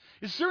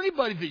 Is there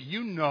anybody that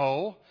you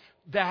know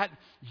that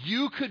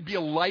you could be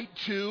a light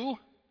to,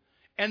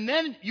 and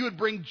then you would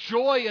bring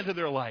joy into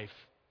their life?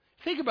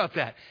 Think about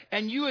that.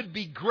 And you would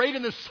be great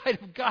in the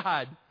sight of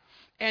God,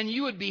 and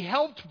you would be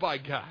helped by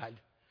God.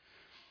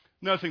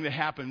 Another thing that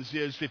happens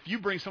is if you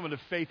bring someone to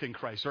faith in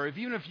Christ, or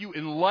even if you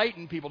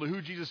enlighten people to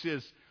who Jesus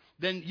is,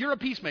 then you're a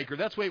peacemaker.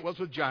 That's the way it was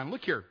with John.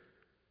 Look here.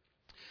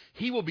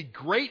 He will be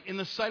great in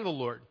the sight of the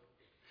Lord.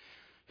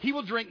 He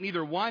will drink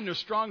neither wine nor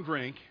strong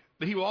drink,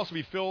 but he will also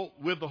be filled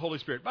with the Holy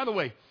Spirit. By the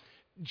way,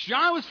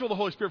 John was filled with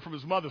the Holy Spirit from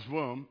his mother's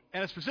womb,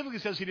 and it specifically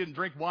says he didn't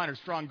drink wine or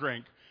strong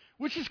drink,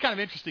 which is kind of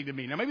interesting to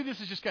me. Now, maybe this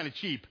is just kind of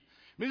cheap.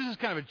 Maybe this is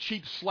kind of a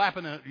cheap slap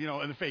in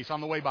the face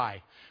on the way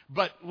by.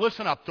 But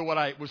listen up to what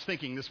I was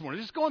thinking this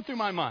morning. Just going through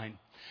my mind.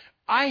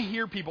 I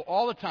hear people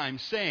all the time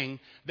saying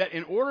that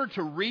in order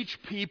to reach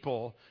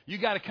people, you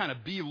got to kind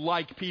of be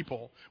like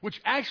people,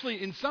 which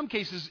actually in some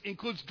cases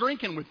includes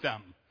drinking with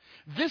them.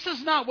 This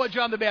is not what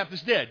John the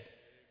Baptist did.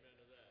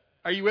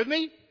 Are you with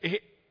me?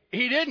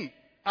 He didn't.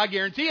 I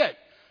guarantee it.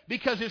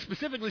 Because it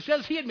specifically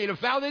says he had made a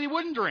vow that he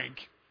wouldn't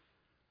drink.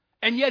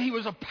 And yet he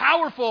was a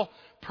powerful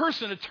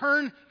person to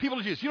turn people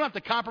to Jesus. You don't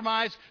have to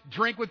compromise,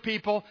 drink with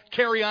people,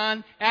 carry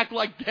on, act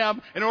like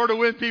them in order to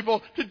win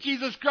people to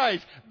Jesus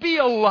Christ. Be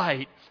a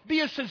light. Be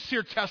a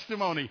sincere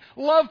testimony.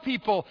 Love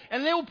people,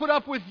 and they will put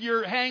up with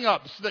your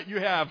hang-ups that you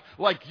have,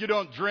 like you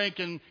don't drink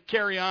and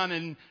carry on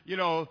and,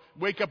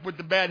 wake up with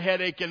the bad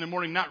headache in the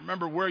morning, not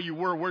remember where you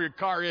were, where your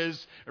car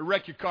is,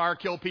 wreck your car,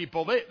 kill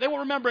people. They won't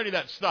remember any of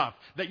that stuff,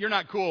 that you're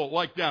not cool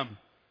like them.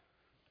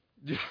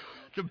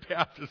 The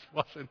Baptist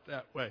wasn't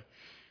that way.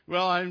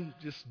 Well, I'm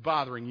just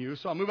bothering you,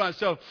 so I'll move on.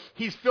 So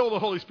he's filled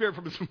with the Holy Spirit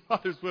from his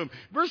mother's womb.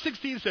 Verse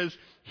 16 says,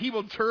 he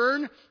will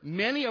turn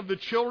many of the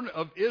children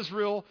of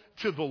Israel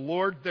to the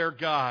Lord their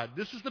God.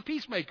 This is the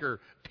peacemaker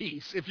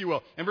piece, if you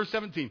will. And verse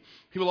 17,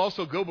 he will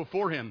also go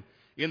before him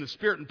in the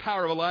spirit and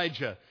power of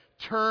Elijah,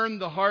 turn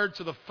the hearts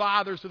of the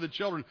fathers to the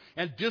children,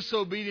 and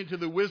disobedient to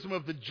the wisdom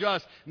of the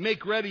just,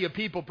 make ready a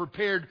people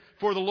prepared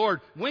for the Lord.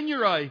 When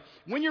you're an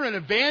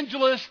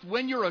evangelist,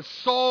 when you're a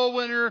soul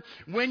winner,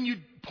 when you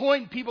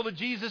point people to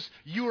Jesus,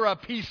 you are a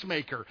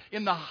peacemaker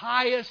in the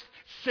highest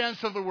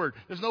sense of the word.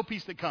 There's no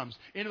peace that comes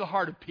into the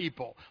heart of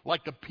people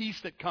like the peace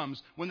that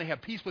comes when they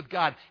have peace with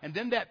God. And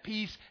then that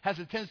peace has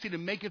a tendency to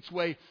make its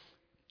way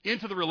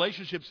into the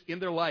relationships in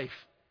their life.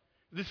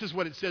 This is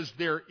what it says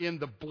there in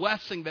the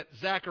blessing that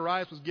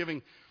Zacharias was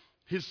giving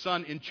his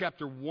son in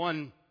chapter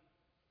 1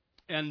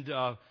 and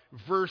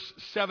verse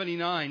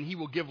 79. He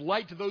will give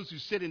light to those who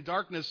sit in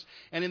darkness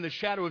and in the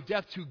shadow of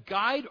death, to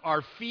guide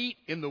our feet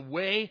in the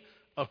way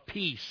of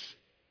peace.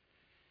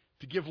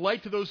 To give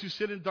light to those who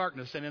sit in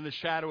darkness and in the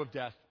shadow of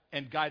death,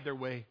 and guide their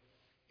way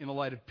in the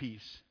light of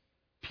peace.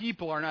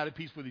 People are not at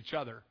peace with each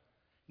other.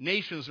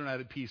 Nations are not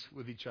at peace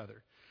with each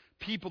other.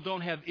 People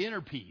don't have inner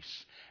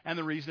peace, and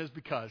the reason is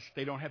because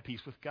they don't have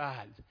peace with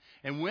God.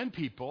 And when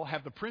people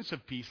have the Prince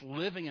of Peace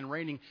living and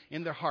reigning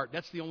in their heart,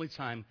 that's the only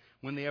time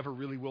when they ever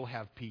really will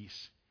have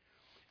peace.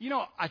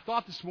 I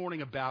thought this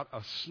morning about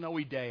a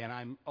snowy day, and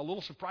I'm a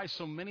little surprised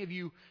so many of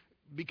you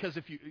because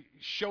if you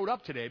showed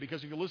up today,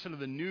 because if you listen to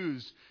the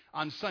news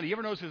on Sunday, you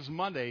ever notice this is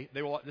Monday,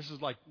 this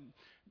is like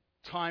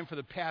time for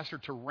the pastor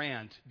to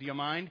rant. Do you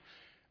mind?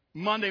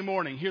 Monday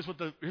morning, here's what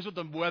the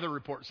weather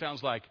report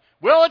sounds like.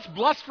 Well, it's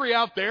blustery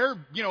out there.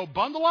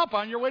 Bundle up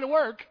on your way to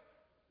work.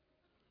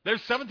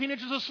 There's 17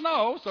 inches of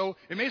snow, so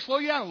it may slow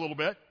you down a little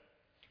bit.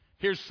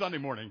 Here's Sunday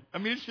morning. I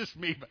mean, it's just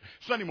me, but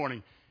Sunday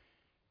morning.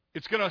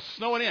 It's going to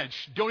snow an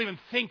inch. Don't even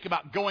think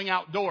about going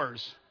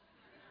outdoors.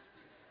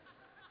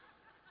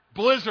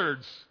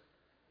 Blizzards.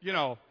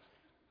 What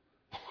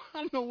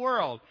in the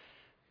world?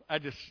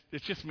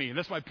 It's just me. And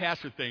that's my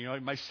pastor thing.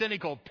 My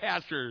cynical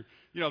pastor,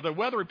 the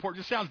weather report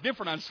just sounds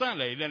different on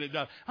Sunday than it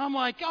does. I'm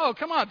like, oh,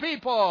 come on,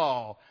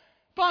 people.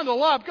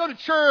 Bundle up. Go to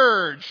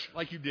church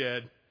like you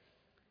did.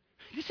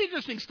 This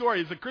interesting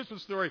story. It's a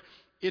Christmas story.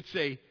 It's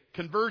a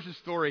conversion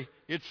story.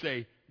 It's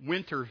a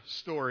winter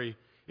story.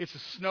 It's a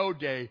snow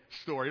day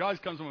story. It always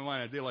comes to my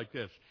mind on a day like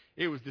this.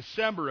 It was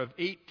December of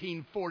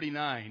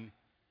 1849.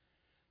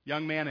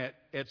 Young man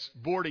at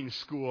boarding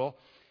school,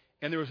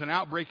 and there was an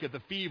outbreak of the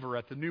fever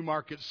at the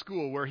Newmarket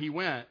School where he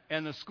went,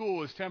 and the school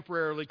was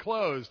temporarily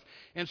closed.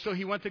 And so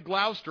he went to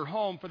Gloucester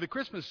home for the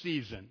Christmas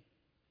season.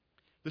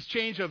 This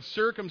change of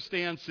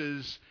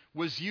circumstances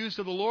was used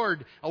of the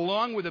Lord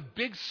along with a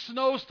big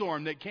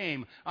snowstorm that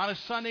came on a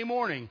Sunday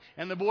morning,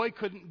 and the boy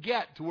couldn't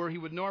get to where he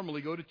would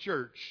normally go to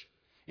church.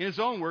 In his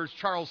own words,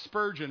 Charles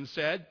Spurgeon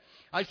said,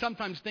 I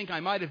sometimes think I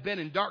might have been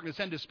in darkness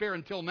and despair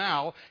until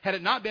now, had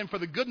it not been for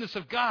the goodness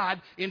of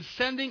God in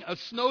sending a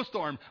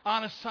snowstorm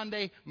on a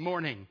Sunday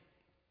morning.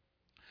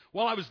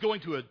 While I was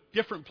going to a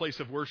different place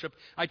of worship,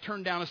 I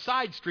turned down a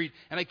side street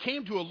and I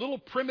came to a little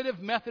primitive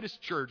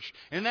Methodist church.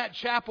 In that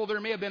chapel,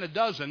 there may have been a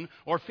dozen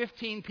or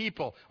 15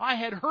 people. I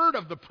had heard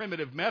of the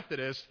primitive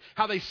Methodists,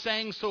 how they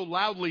sang so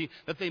loudly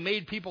that they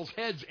made people's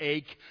heads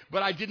ache,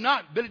 but it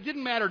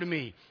didn't matter to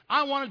me.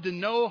 I wanted to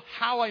know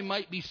how I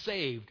might be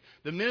saved.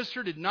 The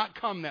minister did not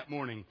come that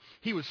morning.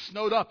 He was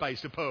snowed up, I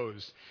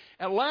suppose.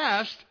 At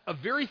last, a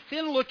very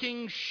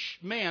thin-looking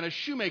man, a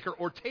shoemaker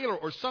or tailor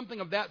or something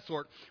of that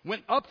sort,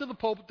 went up to the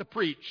pulpit to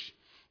preach.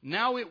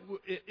 Now it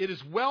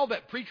is well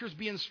that preachers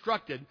be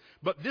instructed,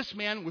 but this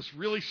man was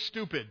really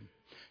stupid.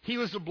 He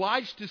was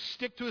obliged to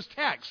stick to his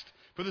text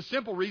for the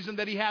simple reason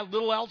that he had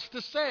little else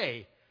to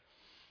say.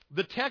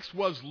 The text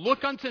was,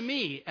 look unto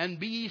me and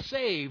be ye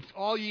saved,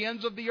 all ye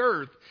ends of the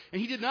earth. And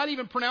he did not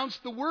even pronounce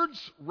the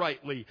words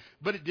rightly,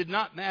 but it did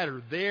not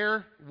matter.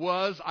 There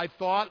was, I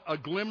thought, a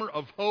glimmer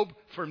of hope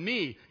for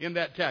me in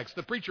that text.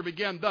 The preacher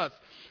began thus.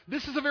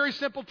 This is a very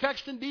simple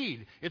text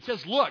indeed. It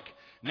says, look.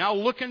 Now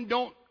look and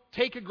don't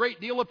take a great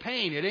deal of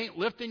pain. It ain't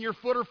lifting your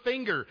foot or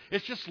finger.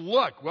 It's just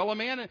look. Well, a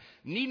man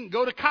needn't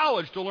go to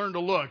college to learn to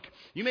look.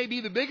 You may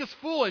be the biggest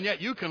fool, and yet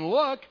you can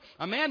look.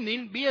 A man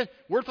needn't be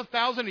worth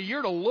 $1,000 a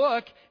year to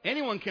look.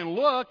 Anyone can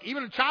look.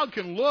 Even a child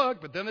can look.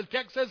 But then the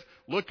text says,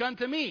 look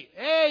unto me.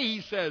 Hey,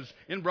 he says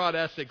in broad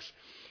Essex,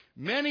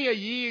 many a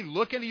ye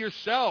look into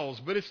yourselves,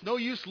 but it's no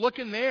use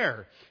looking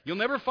there. You'll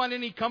never find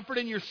any comfort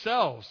in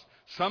yourselves.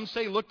 Some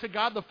say, look to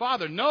God the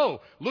Father.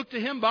 No, look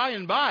to him by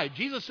and by.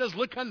 Jesus says,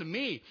 look unto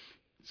me.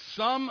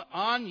 Come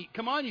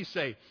on, you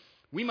say.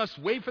 We must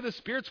wait for the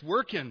Spirit's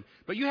working.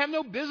 But you have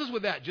no business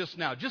with that just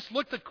now. Just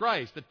look to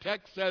Christ. The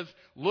text says,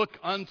 look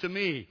unto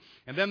me.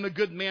 And then the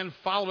good man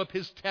followed up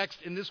his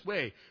text in this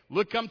way.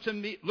 Look unto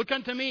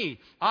me.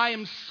 I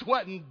am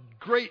sweating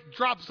great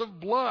drops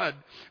of blood.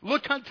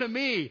 Look unto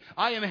me.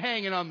 I am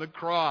hanging on the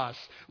cross.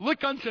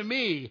 Look unto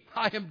me.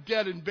 I am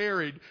dead and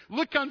buried.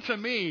 Look unto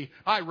me.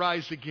 I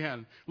rise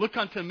again. Look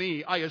unto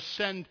me. I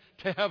ascend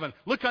to heaven.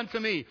 Look unto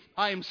me.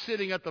 I am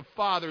sitting at the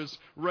Father's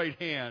right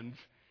hand.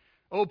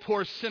 Oh,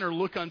 poor sinner,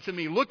 look unto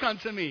me. Look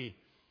unto me.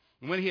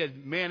 And when he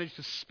had managed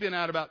to spin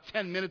out about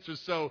 10 minutes or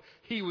so,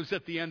 he was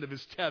at the end of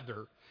his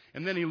tether.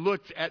 And then he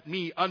looked at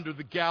me under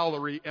the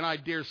gallery, and I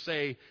dare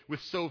say, with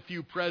so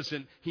few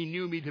present, he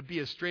knew me to be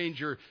a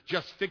stranger,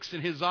 just fixing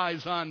his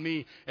eyes on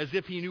me as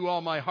if he knew all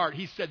my heart.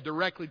 He said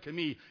directly to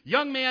me,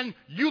 young man,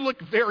 you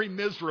look very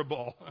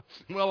miserable.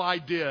 Well, I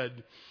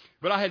did.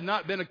 But I had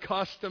not been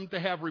accustomed to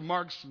have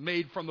remarks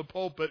made from the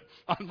pulpit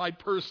on my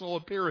personal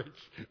appearance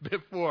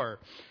before.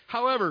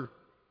 However,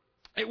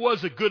 it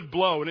was a good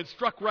blow, and it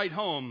struck right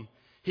home.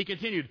 He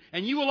continued,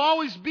 and you will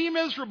always be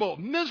miserable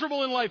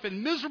in life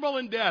and miserable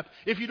in death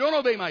if you don't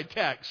obey my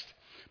text.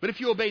 But if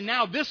you obey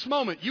now, this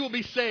moment, you will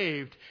be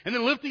saved. And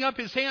then lifting up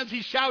his hands,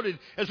 he shouted,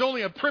 as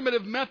only a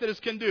primitive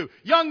Methodist can do,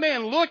 young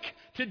man, look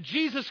to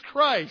Jesus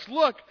Christ.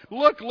 Look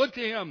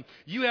to him.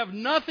 You have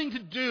nothing to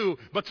do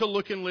but to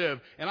look and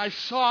live. And I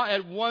saw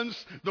at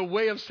once the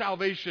way of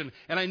salvation.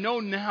 And I know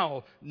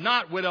now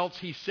not what else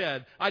he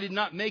said. I did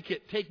not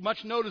take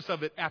much notice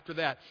of it after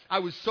that. I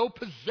was so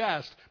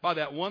possessed by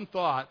that one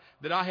thought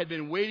that I had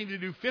been waiting to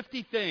do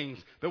 50 things,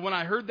 that when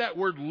I heard that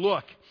word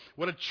look,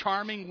 what a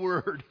charming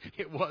word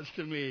it was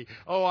to me.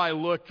 Oh, I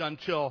looked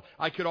until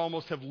I could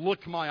almost have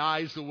looked my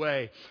eyes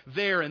away.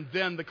 There and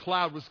then the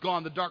cloud was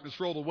gone, the darkness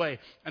rolled away.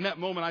 And that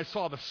moment I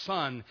saw the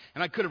sun,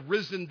 and I could have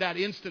risen that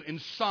instant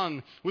and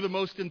sung with the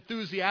most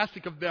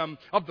enthusiastic of them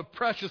of the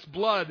precious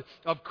blood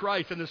of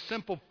Christ and the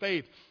simple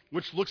faith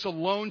which looks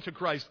alone to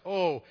Christ.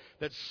 Oh,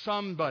 that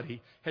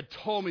somebody had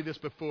told me this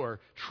before.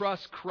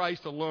 Trust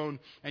Christ alone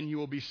and you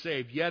will be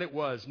saved. Yet it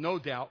was, no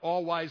doubt,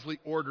 all wisely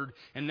ordered.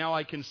 And now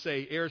I can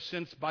say, ere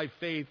since by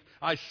faith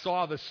I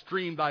saw the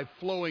stream thy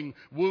flowing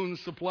wounds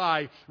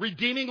supply,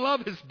 redeeming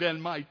love has been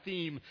my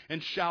theme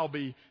and shall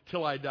be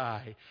till I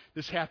die.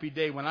 This happy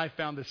day when I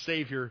found the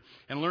Savior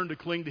and learned to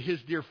cling to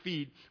his dear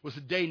feet was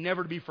a day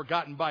never to be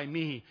forgotten by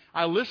me.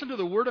 I listened to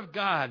the Word of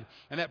God,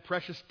 and that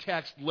precious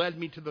text led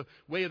me to the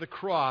way of the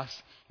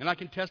cross, and I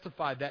can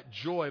testify that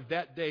joy of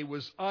that day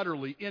was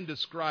utterly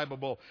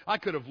indescribable. I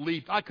could have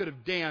leaped. I could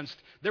have danced.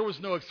 There was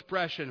no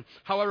expression,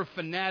 however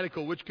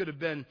fanatical, which could have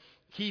been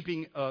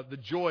keeping the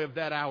joy of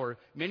that hour.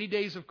 Many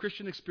days of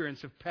Christian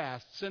experience have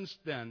passed since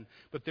then,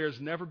 but there's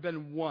never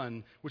been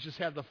one which has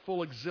had the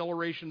full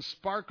exhilaration,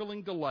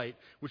 sparkling delight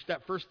which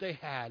that first day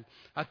had.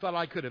 I thought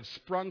I could have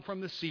sprung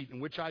from the seat in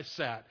which I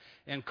sat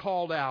and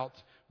called out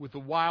with the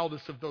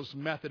wildest of those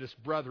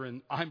Methodist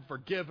brethren, I'm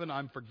forgiven,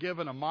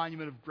 a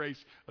monument of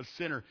grace, a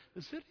sinner.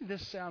 Does any of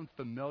this sound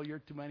familiar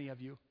to many of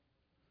you?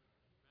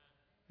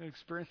 An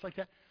experience like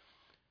that?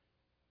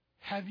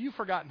 Have you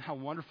forgotten how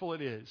wonderful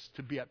it is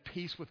to be at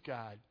peace with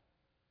God?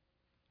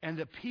 And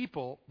the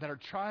people that are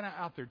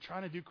out there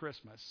trying to do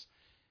Christmas,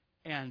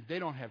 and they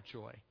don't have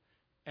joy,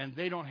 and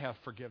they don't have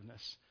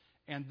forgiveness,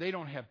 and they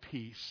don't have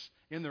peace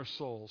in their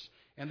souls,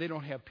 and they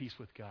don't have peace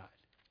with God.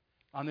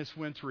 On this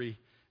wintry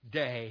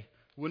day,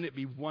 wouldn't it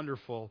be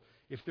wonderful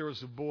if there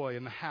was a boy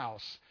in the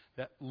house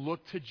that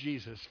looked to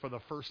Jesus for the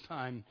first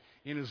time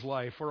in his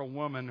life, or a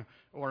woman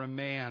or a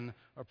man,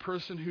 a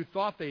person who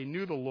thought they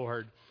knew the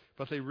Lord,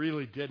 but they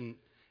really didn't.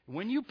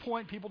 When you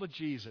point people to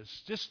Jesus,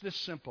 just this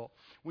simple,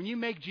 when you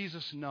make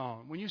Jesus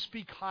known, when you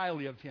speak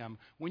highly of him,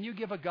 when you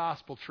give a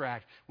gospel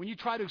tract, when you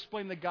try to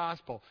explain the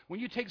gospel, when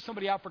you take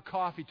somebody out for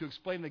coffee to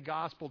explain the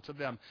gospel to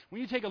them,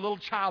 when you take a little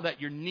child at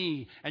your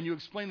knee and you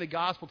explain the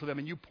gospel to them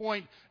and you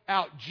point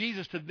out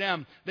Jesus to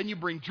them, then you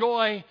bring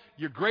joy,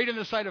 you're great in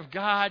the sight of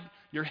God,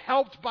 you're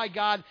helped by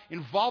God,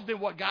 involved in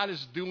what God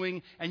is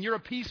doing, and you're a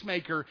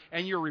peacemaker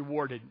and you're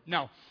rewarded.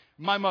 Now,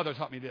 my mother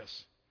taught me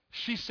this.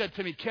 She said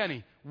to me,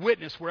 Kenny,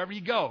 witness wherever you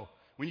go.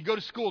 When you go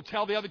to school,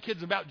 tell the other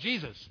kids about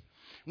Jesus.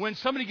 When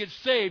somebody gets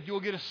saved, you will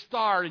get a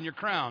star in your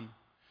crown.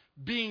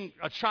 Being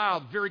a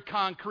child, very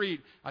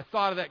concrete, I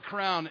thought of that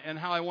crown and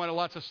how I wanted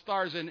lots of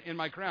stars in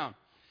my crown.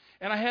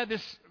 And I had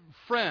this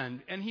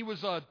friend, and he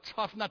was a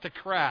tough nut to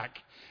crack.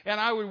 And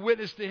I would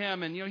witness to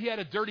him, and he had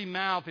a dirty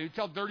mouth, and he'd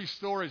tell dirty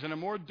stories, and the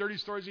more dirty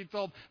stories he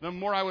told, the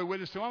more I would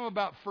witness to him. I'm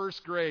about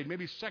first grade,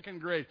 maybe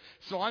second grade.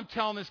 So I'm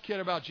telling this kid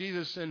about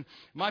Jesus, and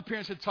my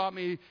parents had taught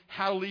me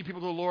how to lead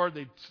people to the Lord.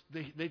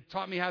 They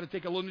taught me how to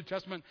take a little New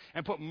Testament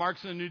and put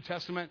marks in the New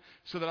Testament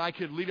so that I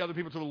could lead other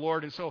people to the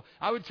Lord. And so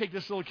I would take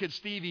this little kid,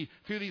 Stevie,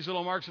 through these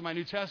little marks in my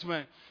New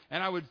Testament,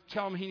 and I would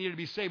tell him he needed to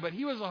be saved. But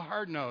he was a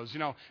hard nose,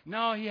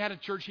 No, he had a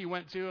church he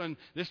went to, and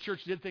this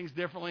church did things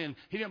differently, and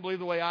he didn't believe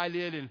the way I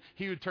did, and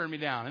he would turn me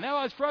down. And that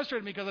was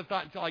frustrating because I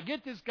thought, until I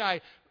get this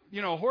guy,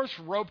 horse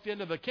roped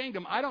into the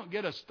kingdom, I don't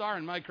get a star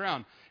in my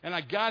crown. And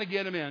I got to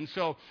get him in.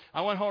 So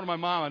I went home to my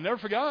mom. I never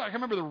forgot. I can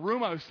remember the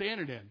room I was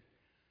standing in.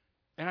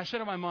 And I said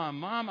to my mom,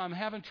 Mom, I'm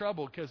having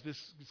trouble because this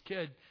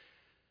kid,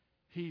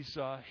 he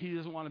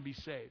doesn't want to be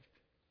saved.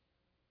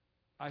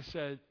 I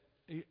said,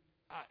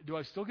 do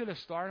I still get a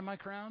star in my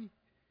crown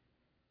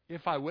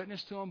if I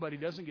witness to him, but he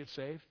doesn't get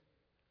saved?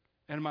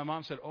 And my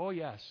mom said, oh,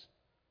 yes.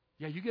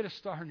 Yeah, you get a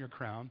star in your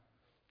crown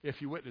if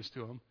you witness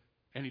to him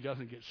and he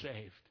doesn't get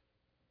saved.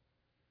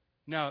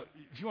 Now,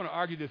 if you want to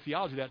argue the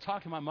theology of that,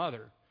 talk to my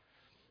mother.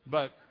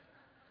 But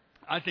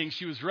I think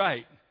she was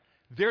right.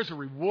 There's a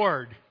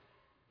reward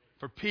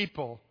for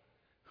people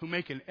who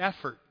make an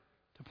effort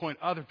to point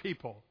other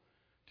people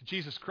to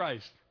Jesus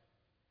Christ.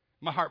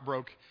 My heart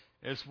broke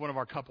as one of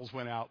our couples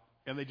went out,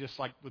 and they just,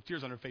 with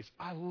tears on their face,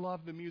 I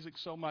love the music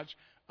so much.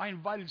 I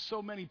invited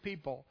so many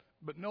people,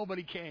 but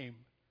nobody came.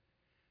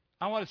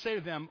 I want to say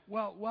to them,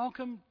 well,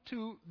 welcome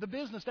to the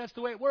business. That's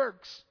the way it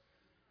works.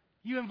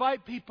 You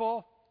invite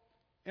people,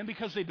 and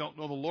because they don't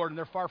know the Lord and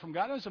they're far from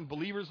God, some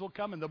believers will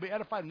come and they'll be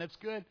edified, and that's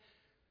good.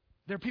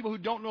 There are people who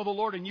don't know the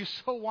Lord, and you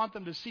so want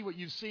them to see what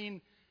you've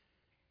seen,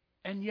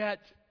 and yet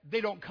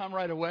they don't come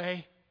right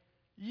away.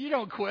 You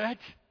don't quit.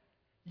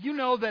 You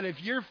know that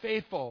if you're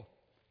faithful,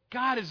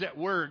 God is at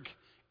work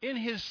in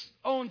his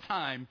own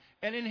time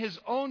and in his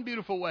own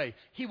beautiful way.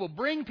 He will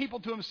bring people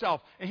to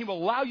himself, and he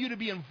will allow you to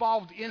be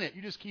involved in it.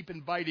 You just keep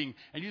inviting,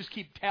 and you just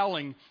keep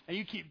telling, and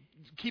you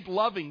keep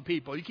loving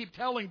people. You keep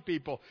telling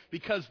people,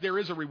 because there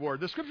is a reward.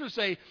 The scriptures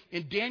say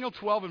in Daniel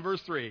 12 and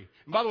verse 3,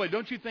 and by the way,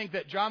 don't you think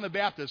that John the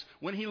Baptist,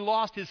 when he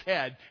lost his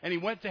head and he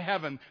went to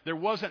heaven, there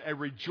wasn't a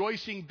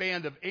rejoicing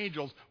band of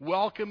angels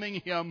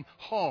welcoming him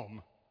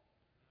home?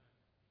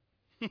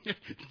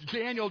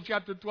 Daniel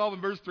chapter 12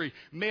 and verse 3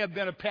 may have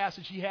been a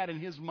passage he had in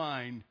his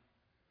mind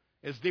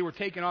as they were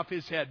taken off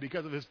his head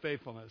because of his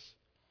faithfulness.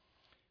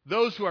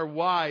 Those who are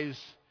wise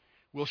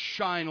will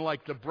shine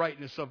like the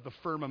brightness of the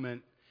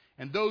firmament,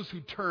 and those who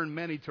turn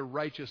many to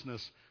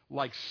righteousness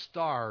like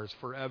stars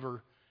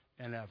forever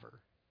and ever.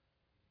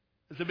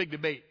 It's a big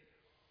debate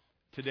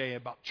today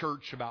about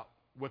church, about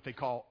what they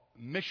call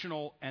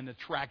missional and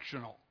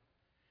attractional.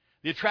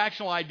 The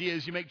attractional idea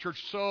is you make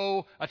church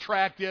so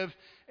attractive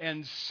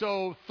and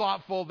so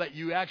thoughtful that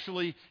you're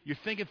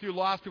thinking through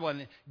lost people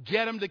and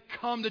get them to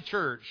come to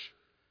church.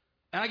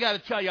 And I got to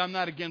tell you, I'm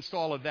not against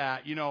all of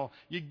that. You know,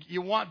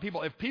 you want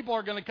people, if people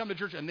are going to come to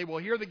church and they will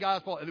hear the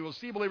gospel and they will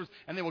see believers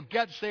and they will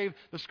get saved,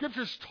 the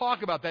scriptures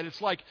talk about that. It's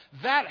like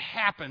that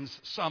happens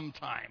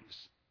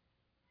sometimes.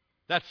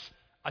 That's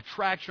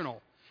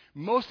attractional.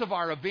 Most of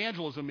our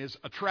evangelism is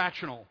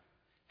attractional.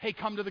 Hey,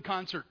 come to the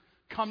concert.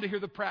 Come to hear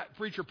the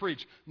preacher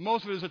preach.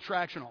 Most of it is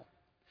attractional.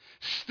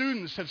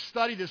 Students have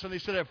studied this, and they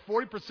said that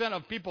 40%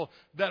 of people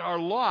that are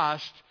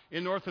lost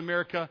in North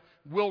America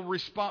would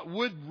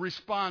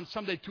respond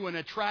someday to an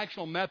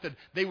attractional method.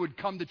 They would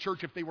come to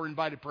church if they were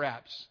invited,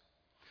 perhaps.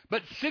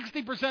 But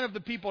 60% of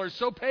the people are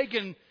so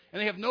pagan and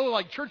they have no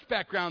church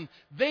background,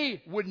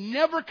 they would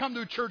never come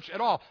to a church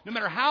at all. No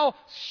matter how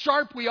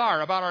sharp we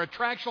are about our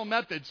attractional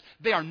methods,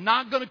 they are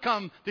not going to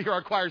come to hear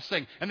our choir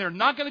sing. And they're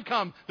not going to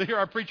come to hear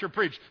our preacher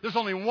preach. There's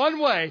only one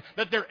way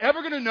that they're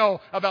ever going to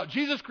know about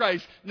Jesus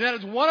Christ, and that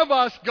is one of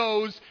us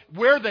goes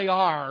where they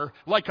are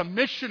like a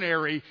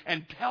missionary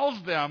and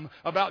tells them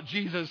about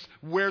Jesus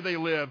where they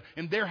live,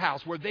 in their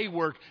house, where they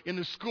work, in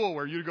the school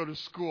where you go to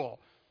school.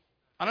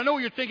 And I know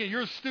what you're thinking.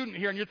 You're a student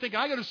here, and you're thinking,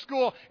 I go to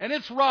school, and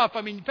it's rough. I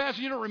mean,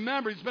 Pastor, you don't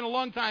remember. It's been a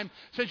long time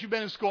since you've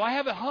been in school. I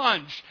have a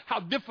hunch how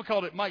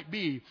difficult it might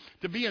be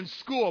to be in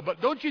school. But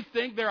don't you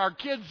think there are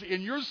kids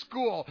in your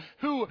school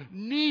who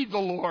need the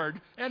Lord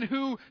and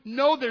who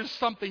know there's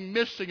something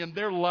missing in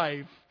their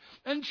life?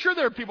 And sure,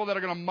 there are people that are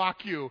going to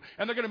mock you,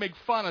 and they're going to make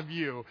fun of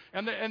you,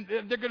 and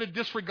they're going to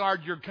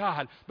disregard your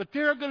God. But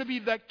there are going to be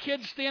that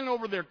kid standing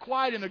over there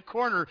quiet in the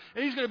corner,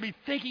 and he's going to be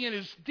thinking in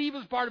his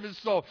deepest part of his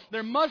soul,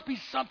 there must be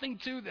something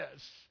to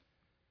this.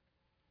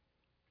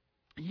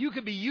 You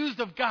could be used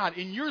of God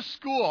in your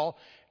school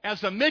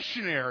as a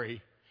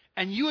missionary,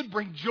 and you would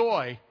bring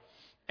joy,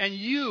 and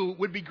you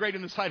would be great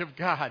in the sight of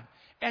God.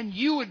 And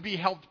you would be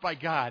helped by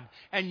God.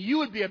 And you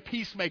would be a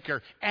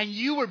peacemaker. And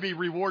you would be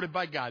rewarded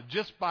by God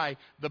just by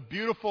the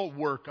beautiful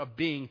work of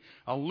being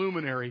a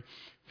luminary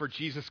for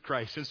Jesus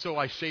Christ. And so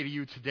I say to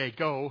you today,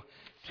 go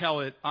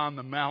tell it on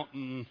the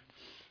mountain.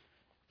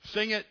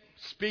 Sing it,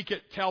 speak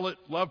it, tell it,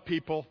 love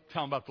people,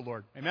 tell them about the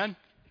Lord. Amen?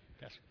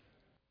 Yes.